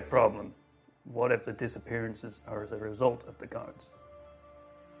 Now, slight problem. What if the disappearances are as a result of the guards?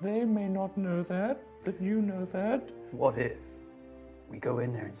 They may not know that, but you know that. What if we go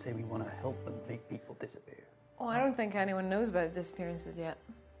in there and say we want to help them make people disappear? Oh, I don't think anyone knows about disappearances yet.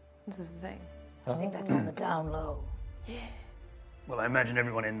 This is the thing. I think that's on the down low. Well, I imagine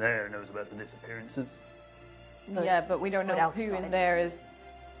everyone in there knows about the disappearances. Yeah, but we don't know but who in outside. there is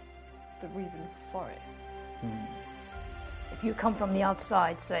the reason for it. If you come from the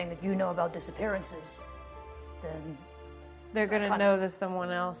outside saying that you know about disappearances, then They're going to Kind know there's someone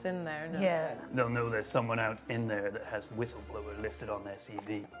else in there. knows yeah. about it. They'll know there's someone out in there that has whistleblower listed on their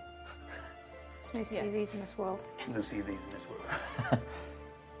CV. There's no CVs in this world. No CVs in this world.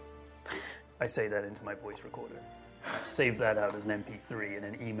 I say that into my voice recorder. Save that out as an MP3 and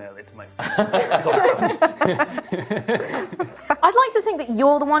then email it to my phone. I'd like to think that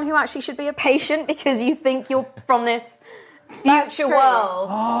you're the one who actually should be a patient because you think you're from this future true. world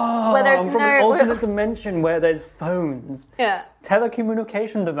where there's I'm from an alternate dimension where there's phones, Yeah.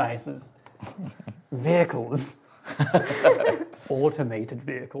 telecommunication devices, vehicles, automated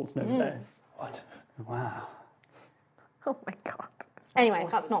vehicles, no less. What? Wow. Oh my god. Anyway,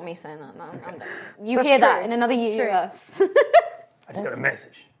 that's not me saying that. No, I'm done. You That's hear that true. in another That's true. universe. I just got a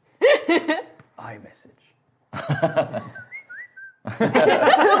message. iMessage.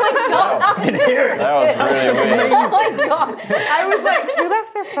 That was really weird. Oh my god. I was like, who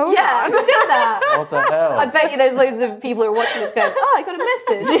left their phone Yeah, on? who did that? What the hell? I bet you there's loads of people who are watching this going, oh, I got a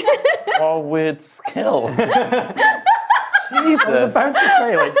message. What a weird skill. Jeez, I was about to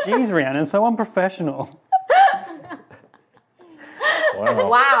say, like, geez, Rhiannon, so unprofessional. Wow.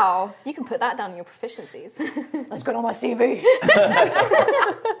 Wow. You can put that down in your proficiencies. That's good on my CV.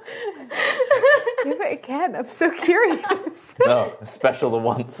 Give it again. I'm so curious. No, special the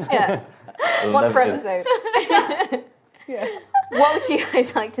once. Yeah. It'll Once per never do. episode. Yeah. What would you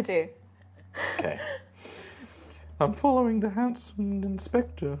guys like to do? Okay. I'm following the handsome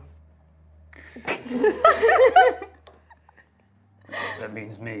inspector. That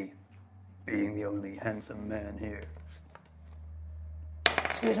means me, being the only handsome man here.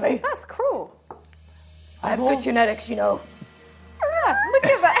 Excuse me. That's cruel. I have good genetics, you know. Look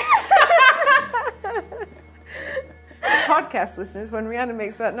at that. Podcast listeners, when Rihanna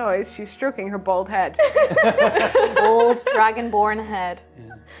makes that noise, she's stroking her bald head. Old dragonborn head.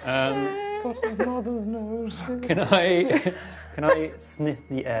 It's got his mother's nose. Can I sniff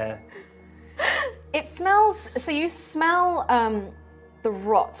the air? It smells, so you smell the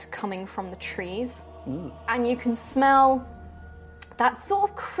rot coming from the trees, and you can smell that sort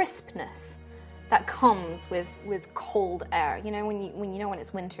of crispness that comes with cold air. You know, when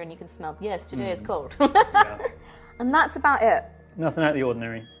it's winter and you can smell, yes, today is cold. And that's about it. Nothing out of the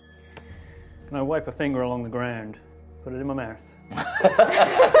ordinary. Can I wipe a finger along the ground, put it in my mouth?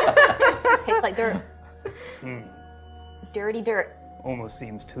 It tastes like dirt. Dirty dirt. Almost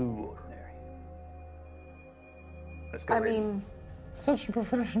seems too ordinary. Let's go I in. mean, Such a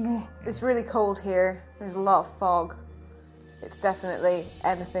professional. it's really cold here. There's a lot of fog. It's definitely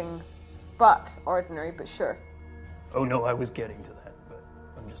anything but ordinary, but sure. Oh no, I was getting to that, but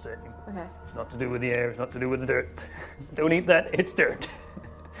I'm just saying. Okay. It's not to do with the air, it's not to do with the dirt. Don't eat that, it's dirt.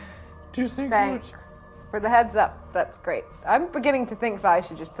 Do you think Thanks for the heads up. That's great. I'm beginning to think that I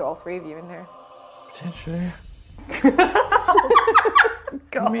should just put all three of you in there. potentially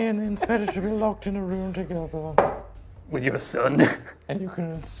me and the inspector should be locked in a room together, With your son. and you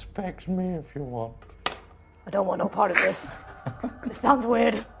can inspect me if you want? I don't want no part of this. This sounds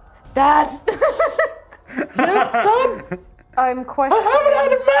weird. Dad! Yes, son. I'm quite. I haven't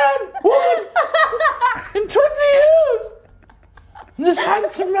had a man, woman, in 20 years. And this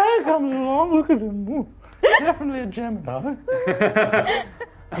handsome man comes along. Look at him. Ooh, definitely a Gemini.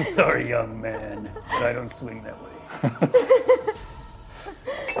 I'm sorry, young man, but I don't swing that way.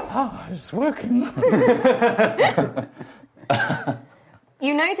 Ah, it's working.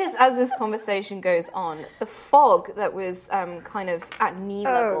 You notice as this conversation goes on, the fog that was kind of at knee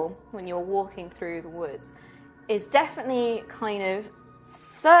level when you were walking through the woods is definitely kind of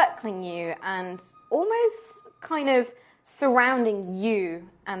circling you and almost kind of surrounding you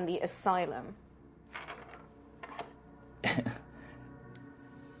and the asylum.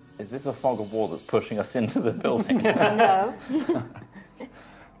 Is this a fog of war that's pushing us into the building? No.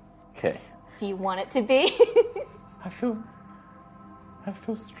 Okay. Do you want it to be? I feel I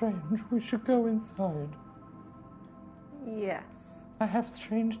feel strange. We should go inside. Yes. I have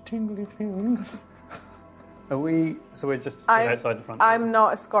strange tingly feelings. Are we... So we're just outside the front door? I'm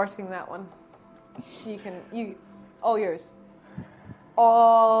not escorting that one. All yours.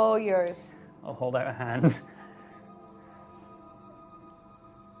 All yours. I'll hold out a hand.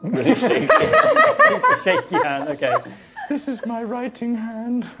 Really shaky. Super shaky hand, okay. This is my writing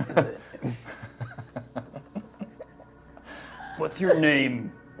hand. What's your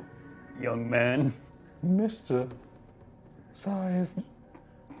name, young man? Mr. Sized.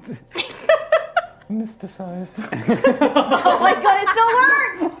 Mr. Sized. Oh my god, it still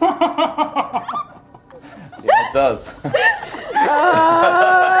works! Yeah, it does.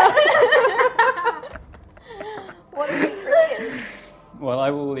 What are we creating? Well, I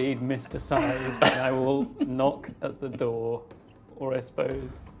will lead Mr. Size and I will knock at the door. Or I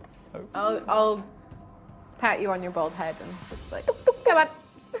suppose... I'll pat you on your bald head and just like, come on.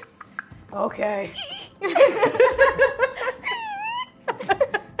 Okay.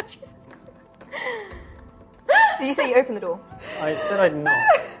 Did you say you opened the door? I said I'd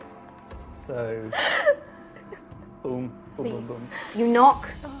knock. So... Boom, boom, boom, boom. You knock.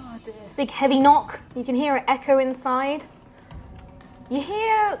 It's a big heavy knock. You can hear it echo inside. You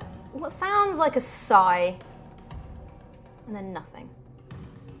hear what sounds like a sigh. And then nothing.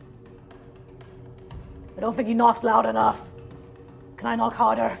 I don't think you knocked loud enough. Can I knock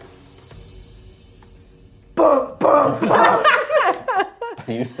harder? Boom, boom, boom. Are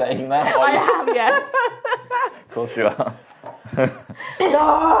you saying that? I am, yes. Of course you are.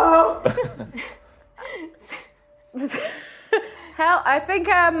 No! Hell, I think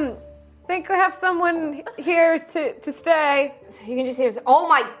we have someone here to stay. So you can just hear this, oh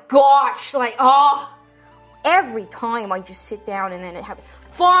my gosh, like, oh. Every time I just sit down and then it happens.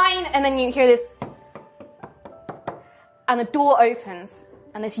 Fine! And then you hear this. And the door opens.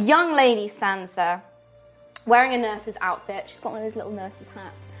 And this young lady stands there wearing a nurse's outfit. She's got one of those little nurse's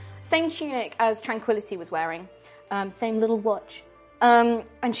hats. Same tunic as Tranquility was wearing. Same little watch.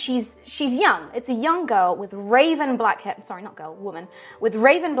 And she's young. It's a young girl with raven black hair. Sorry, not girl, woman. With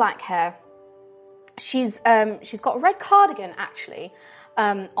raven black hair. She's got a red cardigan, actually,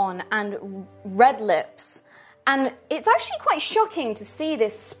 on, and red lips. And it's actually quite shocking to see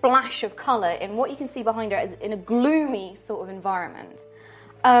this splash of colour in what you can see behind her as in a gloomy sort of environment.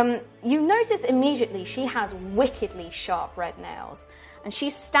 You notice immediately she has wickedly sharp red nails. And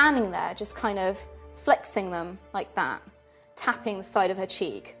she's standing there just kind of flexing them like that, tapping the side of her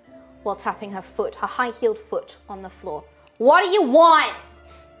cheek while tapping her foot, her high-heeled foot on the floor. What do you want?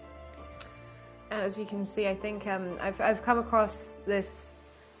 As you can see, I think I've come across this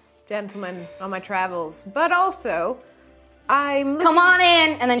gentleman on my travels, but also I'm looking... Come on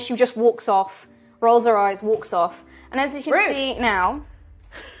in! And then she just walks off, rolls her eyes, walks off. And as you can see now,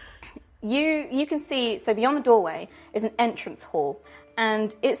 you can see, so beyond the doorway is an entrance hall.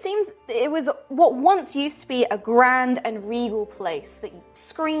 And it seems it was what once used to be a grand and regal place that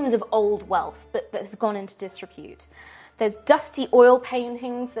screams of old wealth, but that has gone into disrepute. There's dusty oil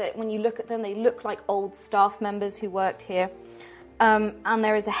paintings that when you look at them, they look like old staff members who worked here. And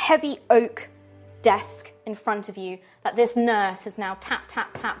there is a heavy oak desk in front of you that this nurse has now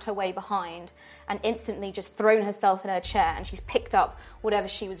tapped her way behind and instantly just thrown herself in her chair, and she's picked up whatever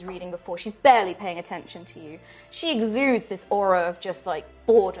she was reading before. She's barely paying attention to you. She exudes this aura of just like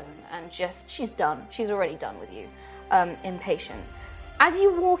boredom and just, she's done. She's already done with you, impatient. As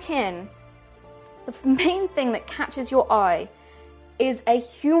you walk in, the main thing that catches your eye is a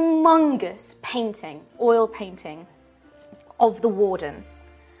humongous painting, oil painting, of the warden,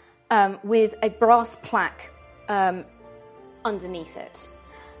 with a brass plaque underneath it.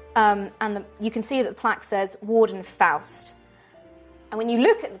 And you can see that the plaque says Warden Faust. And when you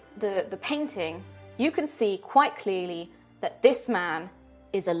look at the painting, you can see quite clearly that this man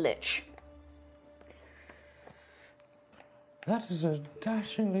is a lich. That is a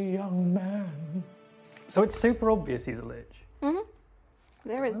dashingly young man. So it's super obvious he's a lich. Mm-hmm.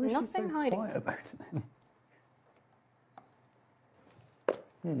 There is Why was she nothing so hiding. quiet about it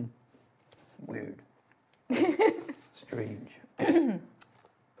then? Weird. Strange.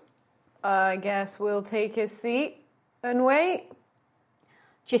 I guess we'll take a seat and wait.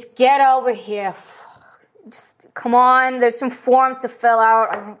 Just get over here. Just come on. There's some forms to fill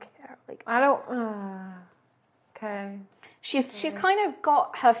out. I don't care. Like I don't. Okay. She's kind of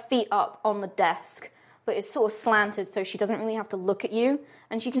got her feet up on the desk, but it's sort of slanted, so she doesn't really have to look at you.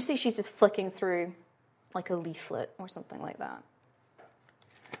 And you can see she's just flicking through like a leaflet or something like that.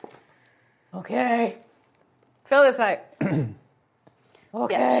 Okay. Fill this out.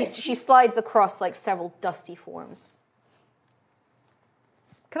 Okay. Yeah, she slides across like several dusty forms.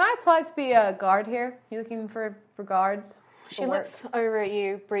 Can I apply to be a guard here? You looking for guards? She looks over at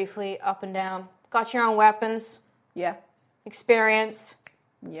you briefly, up and down. Got your own weapons? Yeah. Experienced?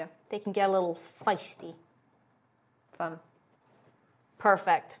 Yeah. They can get a little feisty. Fun.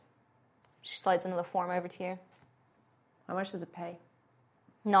 Perfect. She slides another form over to you. How much does it pay?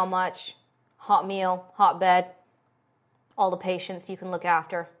 Not much. Hot meal, hot bed. All the patients you can look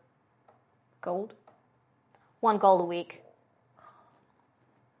after. Gold? 1 gold a week.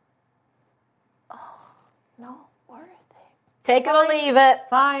 No, worth it. Take it or leave it.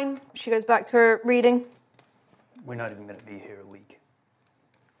 Fine. She goes back to her reading. We're not even going to be here a week.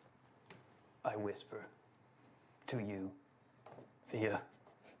 I whisper to you, Thea,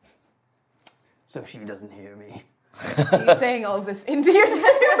 so she doesn't hear me. Are you saying all this into your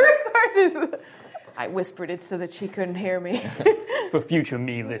recorded? I whispered it so that she couldn't hear me. For future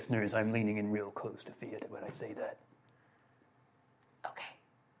me listeners, I'm leaning in real close to Thea when I say that. Okay.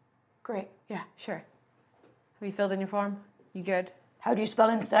 Great. Yeah, sure. Have you filled in your form? You good? How do you spell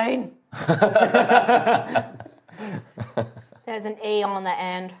insane? There's an A on the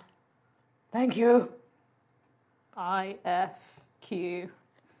end. Thank you. IFQ4.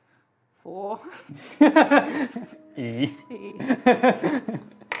 E.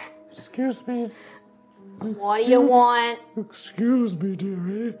 Excuse me. What do you want? Excuse me,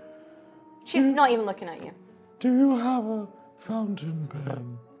 dearie. She's not even looking at you. Do you have a fountain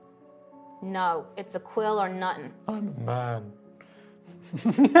pen? No, it's a quill or nothing. I'm a man.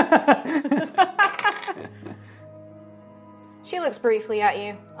 She looks briefly at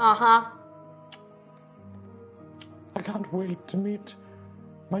you. Uh-huh. I can't wait to meet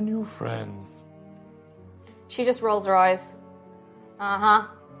my new friends. She just rolls her eyes. Uh-huh.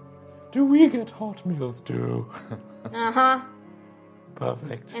 Do we get hot meals too? Uh-huh.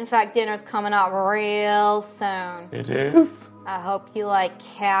 Perfect. In fact, dinner's coming up real soon. It is? I hope you like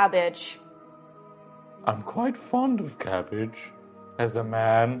cabbage. I'm quite fond of cabbage. As a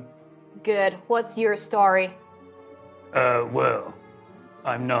man. Good. What's your story? Well,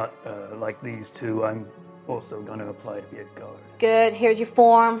 I'm not like these two. I'm also going to apply to be a guard. Good. Here's your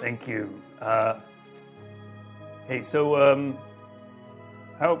form. Thank you. Hey, so,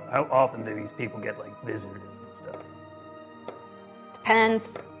 how often do these people get, like, visitors and stuff?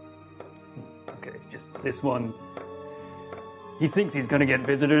 Depends. Okay, it's just this one. He thinks he's going to get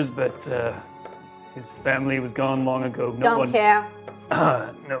visitors, but his family was gone long ago. Don't care.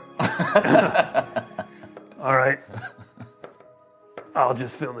 No. All right. I'll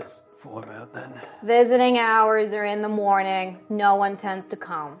just fill this form out then. Visiting hours are in the morning. No one tends to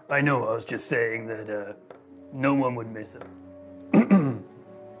come. I know, I was just saying that no one would miss him. And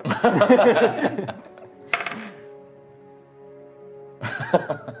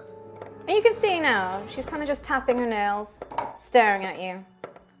you can see now, she's kind of just tapping her nails, staring at you.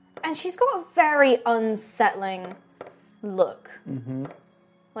 And she's got a very unsettling look. Mm-hmm.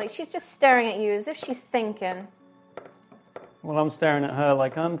 Like, she's just staring at you as if she's thinking. Well, I'm staring at her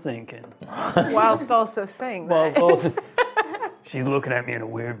like I'm thinking. Whilst also saying that. Whilst also... She's looking at me in a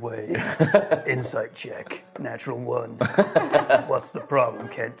weird way. Insight check. Natural 1. What's the problem?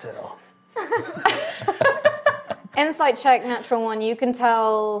 Can't tell. Insight check, natural 1. You can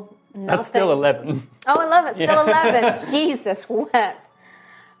tell nothing. That's still 11. Oh, 11. Still 11. Jesus wept.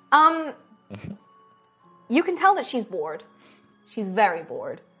 You can tell that she's bored. She's very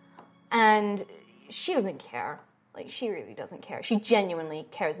bored. And she doesn't care. Like, she really doesn't care. She genuinely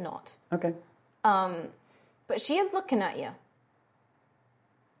cares not. Okay. But she is looking at you.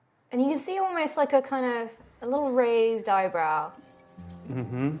 And you can see almost like a kind of a little raised eyebrow.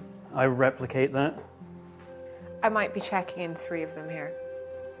 Mm-hmm. I replicate that. I might be checking in 3 of them here.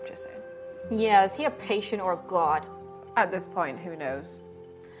 Just saying. Yeah, is he a patient or a god? At this point, who knows?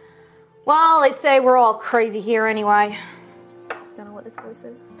 Well, they say we're all crazy here anyway. Don't know what this voice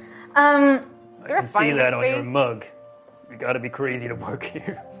is. I can see that on your mug. You gotta be crazy to work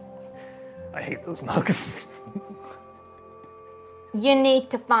here. I hate those mugs. You need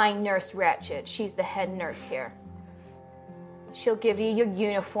to find Nurse Ratchet. She's the head nurse here. She'll give you your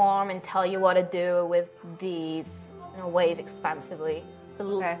uniform and tell you what to do with these. And I'll wave expansively.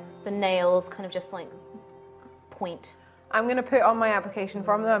 The nails kind of just like point. I'm going to put on my application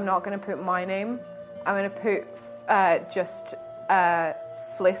form, though, I'm not going to put my name. I'm going to put just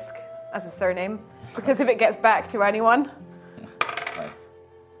Flisk as a surname. Because if it gets back to anyone... Nice.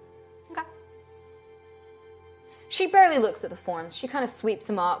 Okay. She barely looks at the forms. She kind of sweeps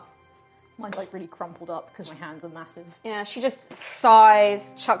them up. Mine's like really crumpled up because my hands are massive. Yeah, she just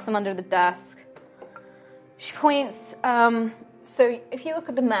sighs, chucks them under the desk. She points, so if you look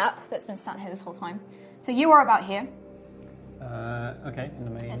at the map that's been sat here this whole time, so you are about here. Okay, in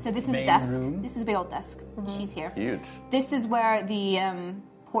the main. So this is a main desk. room. This is a big old desk. She's here. Huge. This is where the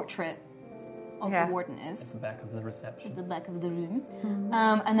portrait of the warden is. The back of the reception. At the back of the room.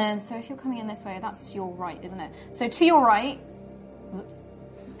 And then, so if you're coming in this way, that's your right, isn't it? So to your right, whoops,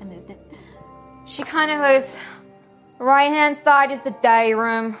 I moved it. She kind of goes, right-hand side is the day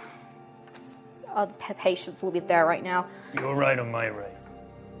room. Oh, the patients will be there right now. Your right or my right?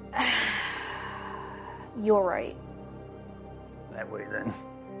 You're right. That way then.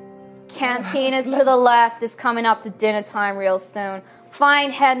 Canteen is to the left. It's coming up to dinner time real soon.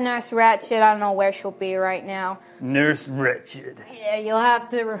 Find head nurse Ratchet. I don't know where she'll be right now. Nurse Wretched. Yeah, you'll have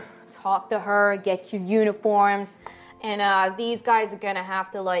to talk to her, get your uniforms. And these guys are going to have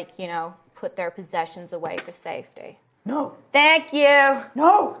to, put their possessions away for safety. No. Thank you.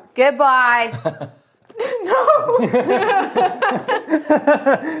 No. Goodbye. No.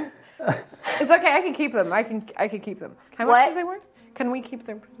 It's okay. I can keep them. I can keep them. How much do they worth? Can we keep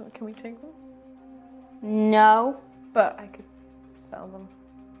them? Can we take them? No. But I could sell them.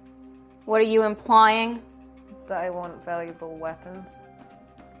 What are you implying? That I want valuable weapons.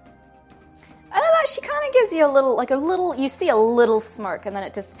 I know that she kind of gives you you see a little smirk and then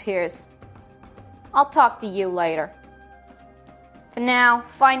it disappears. I'll talk to you later. For now,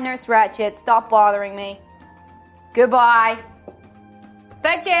 find Nurse Ratchet. Stop bothering me. Goodbye.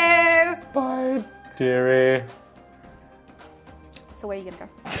 Thank you. Bye, dearie. So where are you gonna go?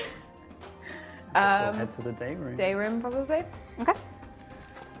 We'll head to the day room. Day room, probably. Okay.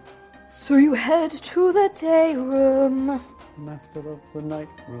 So you head to the day room. Master of the night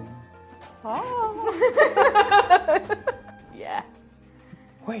room. Oh. Yes.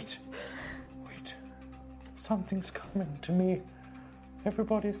 Wait. Something's coming to me.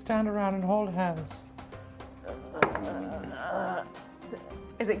 Everybody stand around and hold hands.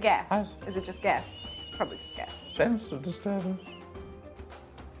 Is it gas? Is it just gas? Probably just gas. Sense of disturbance.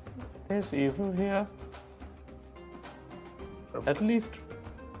 There's evil here. At least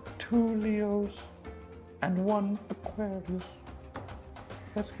 2 Leos and 1 Aquarius.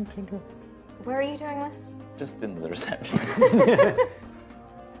 Let's continue. Where are you doing this? Just in the reception.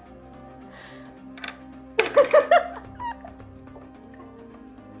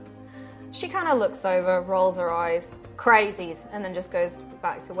 She kind of looks over, rolls her eyes, crazies, and then just goes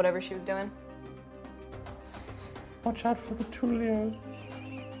back to whatever she was doing. Watch out for the 2 Leos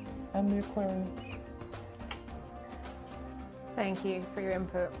and the Aquarius. Thank you for your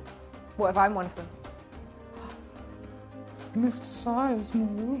input. What if I'm one of them? Mr. Size,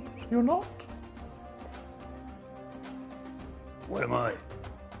 no, you're not. What am I?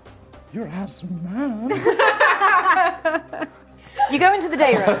 You're a handsome man. You go into the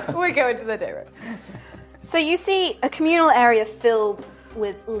day room. We go into the day room. So you see a communal area filled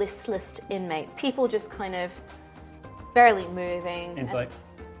with listless inmates. People just kind of barely moving. Insight.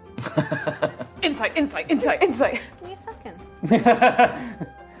 Insight. Give me a second.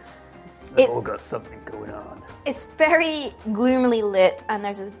 They've all got something going on. It's very gloomily lit, and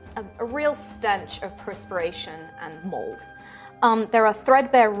there's a real stench of perspiration and mold. There are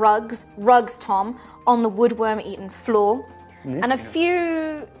threadbare rugs, Tom, on the woodworm-eaten floor. And a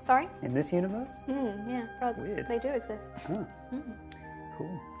few... Sorry? In this universe? Yeah, rugs. Weird. They do exist. Huh. Cool.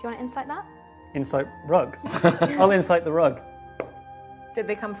 Do you want to insight that? Insight rugs. I'll insight the rug. Did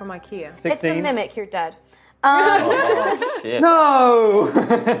they come from IKEA? 16. It's a mimic, you're dead. Oh, shit.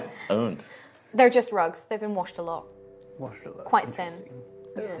 No! Owned. They're just rugs. They've been washed a lot. Washed a lot. Quite thin.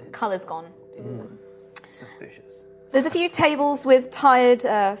 Colour's gone. Suspicious. There's a few tables with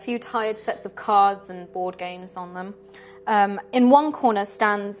few tired sets of cards and board games on them. In one corner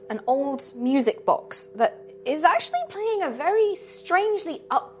stands an old music box that is actually playing a very strangely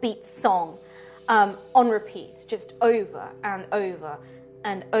upbeat song on repeat, just over and over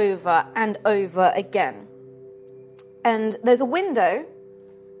and over and over again. And there's a window,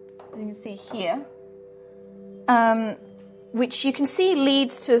 you can see here, which you can see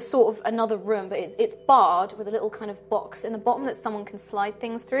leads to sort of another room, but it's barred with a little kind of box in the bottom that someone can slide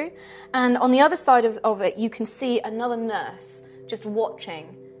things through. And on the other side of it, you can see another nurse just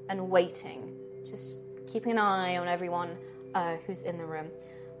watching and waiting, just keeping an eye on everyone who's in the room.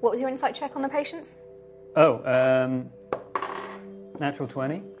 What was your insight check on the patients? Natural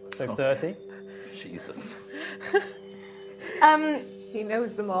 20, so 30. Jesus. He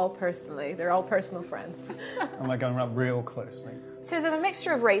knows them all personally. They're all personal friends. Am I going around real closely? So there's a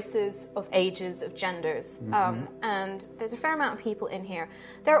mixture of races, of ages, of genders, and there's a fair amount of people in here.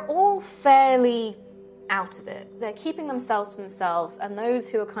 They're all fairly out of it. They're keeping themselves to themselves, and those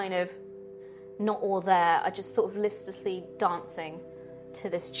who are kind of not all there are just sort of listlessly dancing to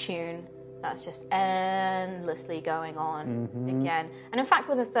this tune That's just endlessly going on again. And in fact,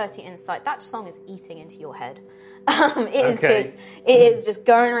 with a 30 insight, that song is eating into your head. It is just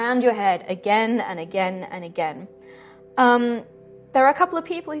going around your head again and again and again. There are a couple of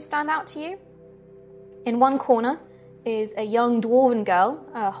people who stand out to you. In one corner is a young dwarven girl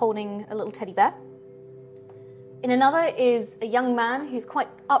holding a little teddy bear. In another is a young man who's quite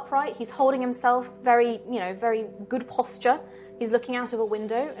upright. He's holding himself very good posture. He's looking out of a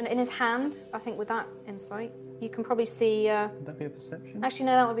window, and in his hand, I think with that insight, you can probably see... Would that be a perception? Actually,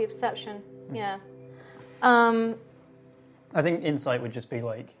 no, that would be a perception. Yeah. I think insight would just be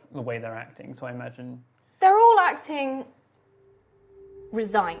like the way they're acting, so I imagine... They're all acting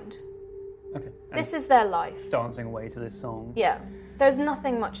resigned. Okay. This is their life. Dancing away to this song. Yeah. There's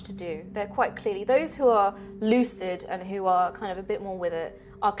nothing much to do. They're quite clearly... Those who are lucid and who are kind of a bit more with it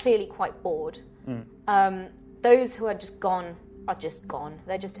are clearly quite bored. Those who are just gone are just gone.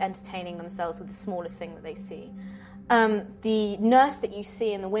 They're just entertaining themselves with the smallest thing that they see. The nurse that you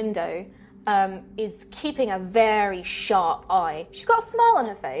see in the window is keeping a very sharp eye. She's got a smile on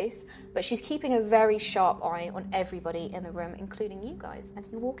her face, but she's keeping a very sharp eye on everybody in the room, including you guys, as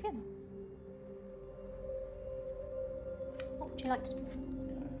you walk in. What would you like to do?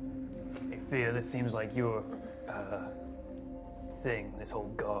 Hey, Fia, this seems like your thing, this whole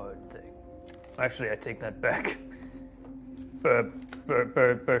guard thing. Actually, I take that back.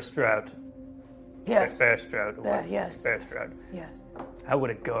 Bearstrout. Yes. Bearstrout. Yes. Bearstrout. Yes. How would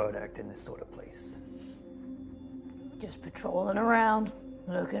a guard act in this sort of place? Just patrolling around,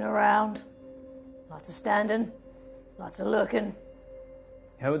 looking around. Lots of standing, lots of looking.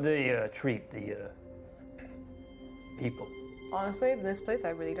 How would they treat the people? Honestly, this place, I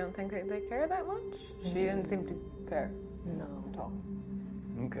really don't think they care that much. She didn't seem to care No. at all.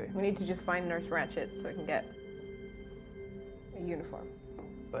 Okay. We need to just find Nurse Ratchet so we can get a uniform.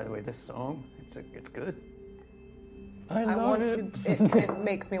 By the way, this song, it's good. I I love want it. to. It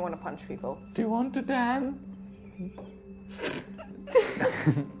makes me want to punch people. Do you want to dance?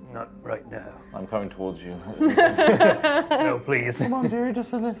 Not right now. I'm coming towards you. No, please. Come on, dearie,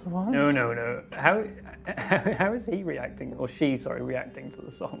 just a little one. No. How is he reacting, or she, sorry, reacting to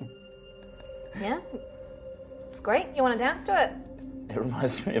the song? Yeah? It's great. You want to dance to it? It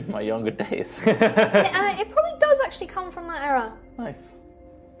reminds me of my younger days. It probably does actually come from that era. Nice.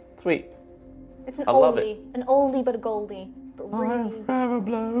 Sweet. It's an I love oldie. An oldie but a goldie. But really... I'm forever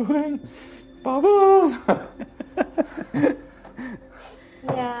blowing bubbles.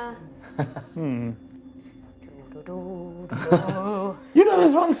 Yeah. You know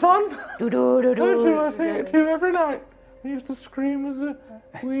this one, son? Don't you? Do-do-do-do. I sing it to you every night. I used to scream as a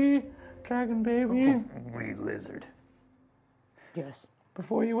wee dragon baby Wee lizard. Yes.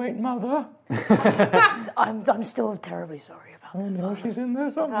 before you ate mother. I'm still terribly sorry about Oh no, she's in there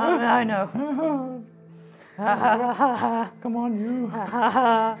that. somewhere. I know. Come on, you.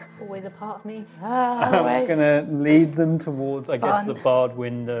 Always a part of me. I'm going to lead them towards, I guess, the barred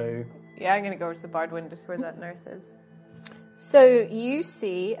window. Yeah, I'm going to go to the barred window to where that nurse is. So you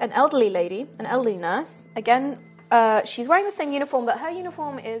see an elderly lady, an elderly nurse. Again, she's wearing the same uniform, but her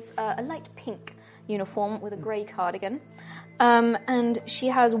uniform is a light pink uniform with a grey cardigan. And she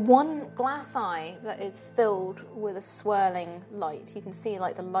has one glass eye that is filled with a swirling light. You can see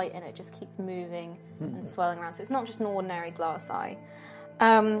like the light in it just keeps moving and swirling around. So it's not just an ordinary glass eye.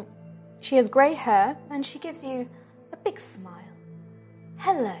 She has grey hair and she gives you a big smile.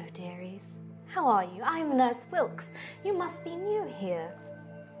 Hello, dearies. How are you? I'm Nurse Wilkes. You must be new here.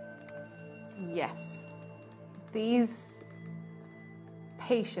 Yes. These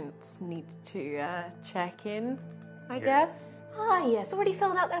patients need to check in, I guess. Ah, yes. Already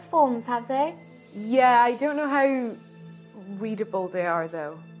filled out their forms, have they? Yeah, I don't know how readable they are,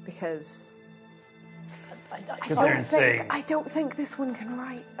 though, because they're insane. I don't think this one can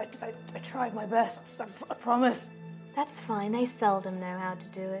write. I tried my best. I promise. That's fine. They seldom know how to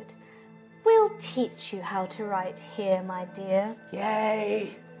do it. We'll teach you how to write here, my dear.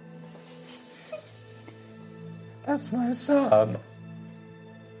 Yay! That's my son.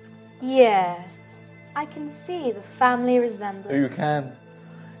 Yes. I can see the family resemblance. You can.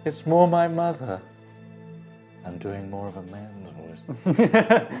 It's more my mother. I'm doing more of a man's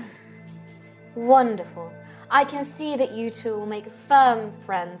voice. Wonderful. I can see that you two will make firm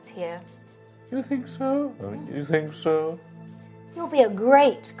friends here. You think so? Oh, you think so? You'll be a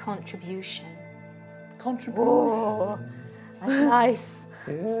great contribution. Contribute. Oh, that's nice.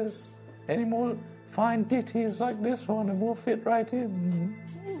 Yes. Any more fine ditties like this one and we'll fit right in.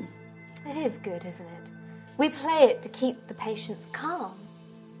 It is good, isn't it? We play it to keep the patients calm.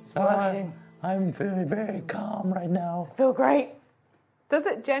 Working. I'm very, very calm right now. Feel great. Does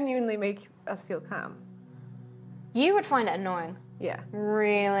it genuinely make us feel calm? You would find it annoying. Yeah.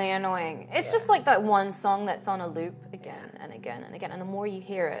 Really annoying. It's just like that one song that's on a loop again and again and again. And the more you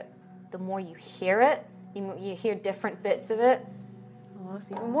hear it, you hear different bits of it. Oh,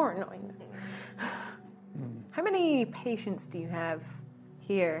 that's even more annoying. How many patients do you have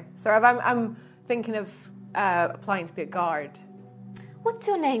here? So I'm thinking of applying to be a guard. What's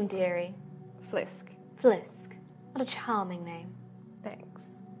your name, dearie? Flisk. Flisk. What a charming name.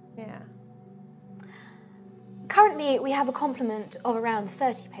 Thanks. Yeah. Currently, we have a complement of around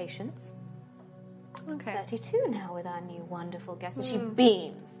 30 patients. Okay. 32 now with our new wonderful guest. And she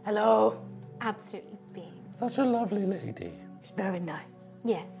beams. Hello. Absolutely beams. Such a lovely lady. It's very nice.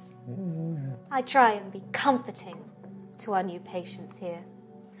 Yes. I try and be comforting to our new patients here.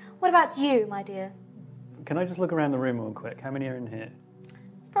 What about you, my dear? Can I just look around the room real quick? How many are in here?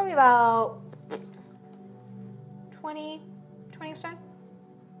 It's probably about 20 or so.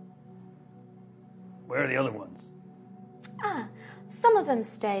 Where are the other ones? Some of them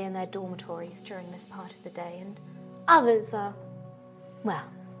stay in their dormitories during this part of the day, and others are, well...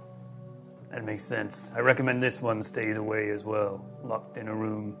 That makes sense. I recommend this one stays away as well, locked in a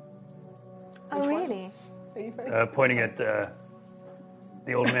room. Oh, really? Pointing at the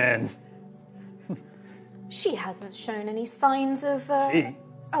old man. She hasn't shown any signs of... She?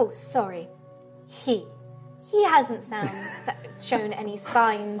 Oh, sorry. He hasn't shown any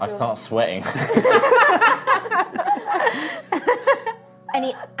signs I of... start sweating.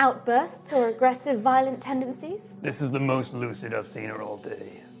 Any outbursts or aggressive, violent tendencies? This is the most lucid I've seen her all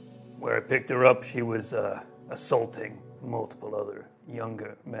day. Where I picked her up, she was assaulting multiple other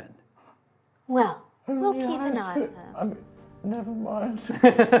younger men. Well, we'll keep an eye on her. Never mind.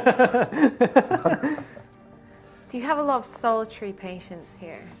 Do you have a lot of solitary patients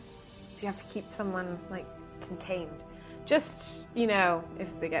here? Do you have to keep someone, like, contained? Just,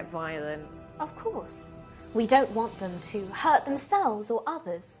 if they get violent. Of course. We don't want them to hurt themselves or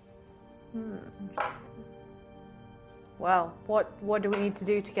others. Well, what do we need to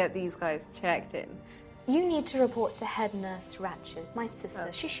do to get these guys checked in? You need to report to head nurse Ratchet, my sister.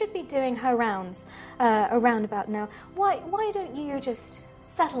 She should be doing her rounds around about now. Why don't you just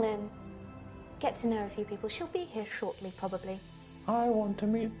settle in, get to know a few people? She'll be here shortly, probably. I want to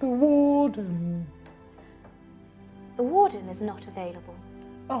meet the warden. The warden is not available.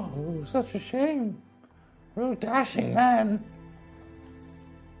 Oh, such a shame. Real dashing man.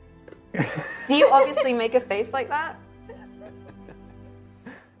 Do you obviously make a face like that?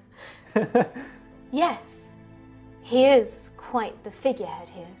 Yes. He is quite the figurehead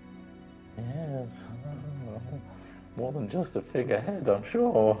here. Yes. More than just a figurehead, I'm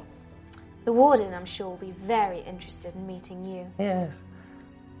sure. The warden, I'm sure, will be very interested in meeting you. Yes.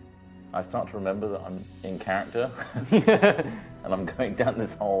 I start to remember that I'm in character. And I'm going down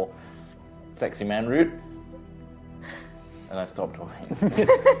this whole sexy man route. And I stop talking.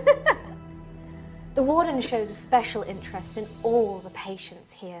 The warden shows a special interest in all the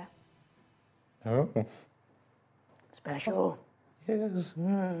patients here. Oh. Special. Yes.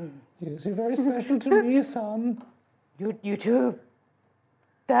 Yes, you're very special to me, son. You too.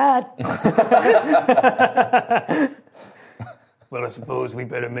 Dad. Well, I suppose we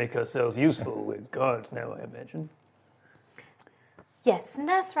better make ourselves useful with guards now, I imagine. Yes,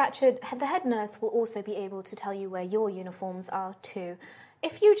 Nurse Ratchet, the head nurse, will also be able to tell you where your uniforms are too.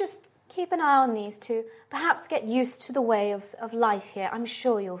 If you just keep an eye on these two, perhaps get used to the way of life here, I'm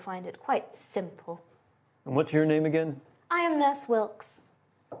sure you'll find it quite simple. And what's your name again? I am Nurse Wilkes.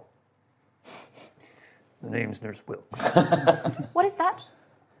 The name's Nurse Wilkes. What is that?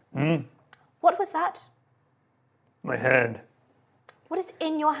 What was that? My hand. What is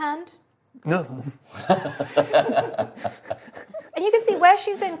in your hand? Nothing. And you can see where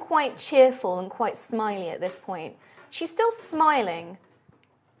she's been quite cheerful and quite smiley at this point. She's still smiling,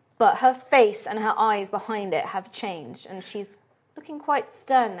 but her face and her eyes behind it have changed, and she's looking quite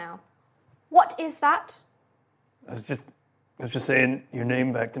stern now. What is that? I was just saying your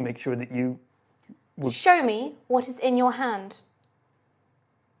name back to make sure that you... Show me what is in your hand.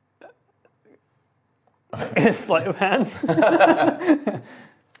 Sleight of hand.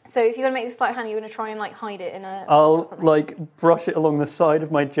 So if you're going to make this sleight of hand, you're going to try and hide it in a... I'll brush it along the side of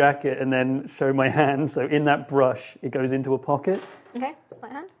my jacket and then show my hand. So in that brush, it goes into a pocket. Okay,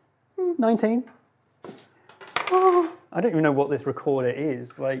 sleight of hand. 19. Oh, I don't even know what this recorder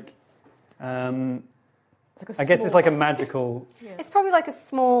is. I guess it's like a magical... Yeah. It's probably like a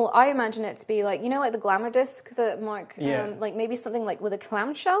small... I imagine it to be like the glamour disc that Mark... Yeah. Maybe something like with a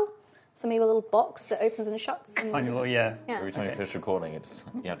clamshell. So maybe a little box that opens and shuts. And yeah. Every time you finish recording,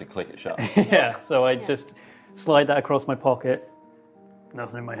 you have to click it shut. Yeah, so I just slide that across my pocket.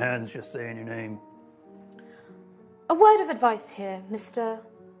 Nothing in my hands, just saying your name. A word of advice here, Mr.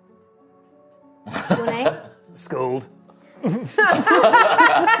 Your name? Scold.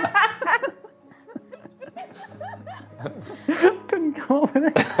 Couldn't come up with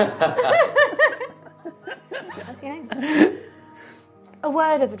it. That's your name. A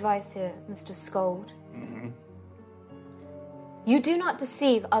word of advice here, Mr. Scold. Mm-hmm. You do not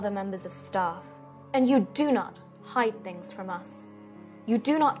deceive other members of staff, and you do not hide things from us. You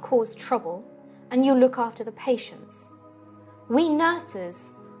do not cause trouble, and you look after the patients. We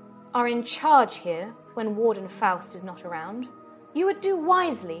nurses are in charge here when Warden Faust is not around. You would do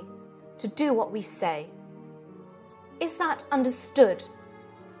wisely to do what we say. Is that understood?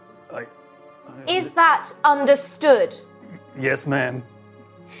 Is that understood? Yes, ma'am.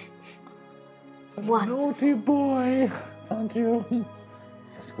 Wonderful. Naughty boy. Thank you. I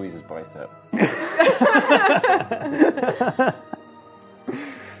squeeze his bicep.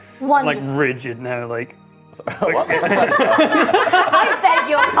 Like Wonderful. rigid now, like. I beg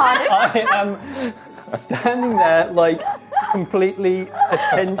your pardon. I am standing there, like, completely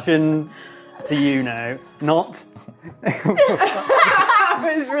attention to you now, not.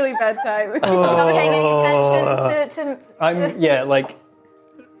 It's really bad time. Not paying any attention to I'm like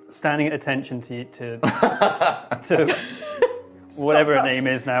standing at attention to whatever her name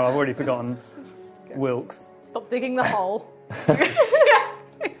is now. I've already forgotten. Wilkes. Stop digging the hole.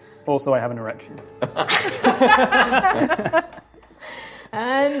 Also, I have an erection.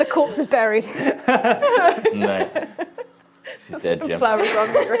 And the corpse is buried. Nice. She's dead, Jim. Flowers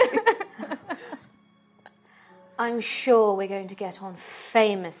on the grave. I'm sure we're going to get on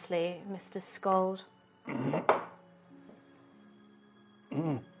famously, Mr. Scold.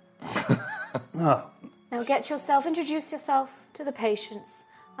 Now introduce yourself to the patients.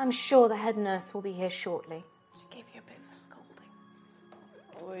 I'm sure the head nurse will be here shortly. She gave you a bit of a scolding.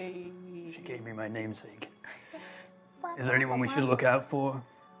 She gave me my namesake. Is there anyone we should look out for?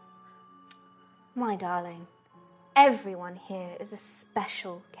 My darling, everyone here is a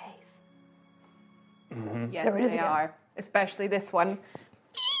special case. Yes, There it is they again. are. Especially this one.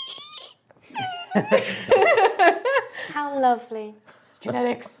 How lovely.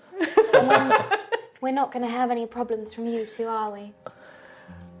 Genetics. And we're not going to have any problems from you two, are we?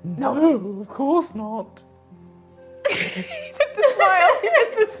 No, of course not. Smile. He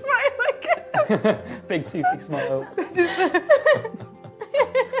did the smile again. Big toothy smile.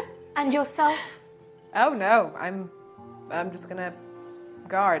 And yourself? Oh no, I'm just gonna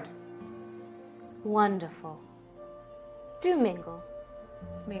guard. Wonderful. Do mingle.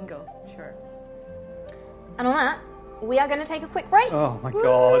 Mingle, sure. And on that, we are going to take a quick break. Oh my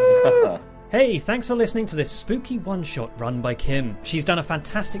god. Hey, thanks for listening to this spooky one-shot run by Kim. She's done a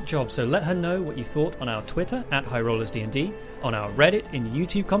fantastic job, so let her know what you thought on our Twitter @HighRollersDND, on our Reddit, in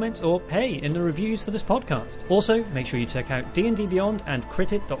YouTube comments, or hey, in the reviews for this podcast. Also, make sure you check out D&D Beyond and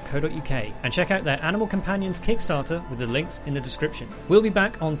Critit.co.uk, and check out their Animal Companions Kickstarter with the links in the description. We'll be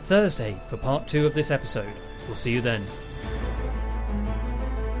back on Thursday for part 2 of this episode. We'll see you then.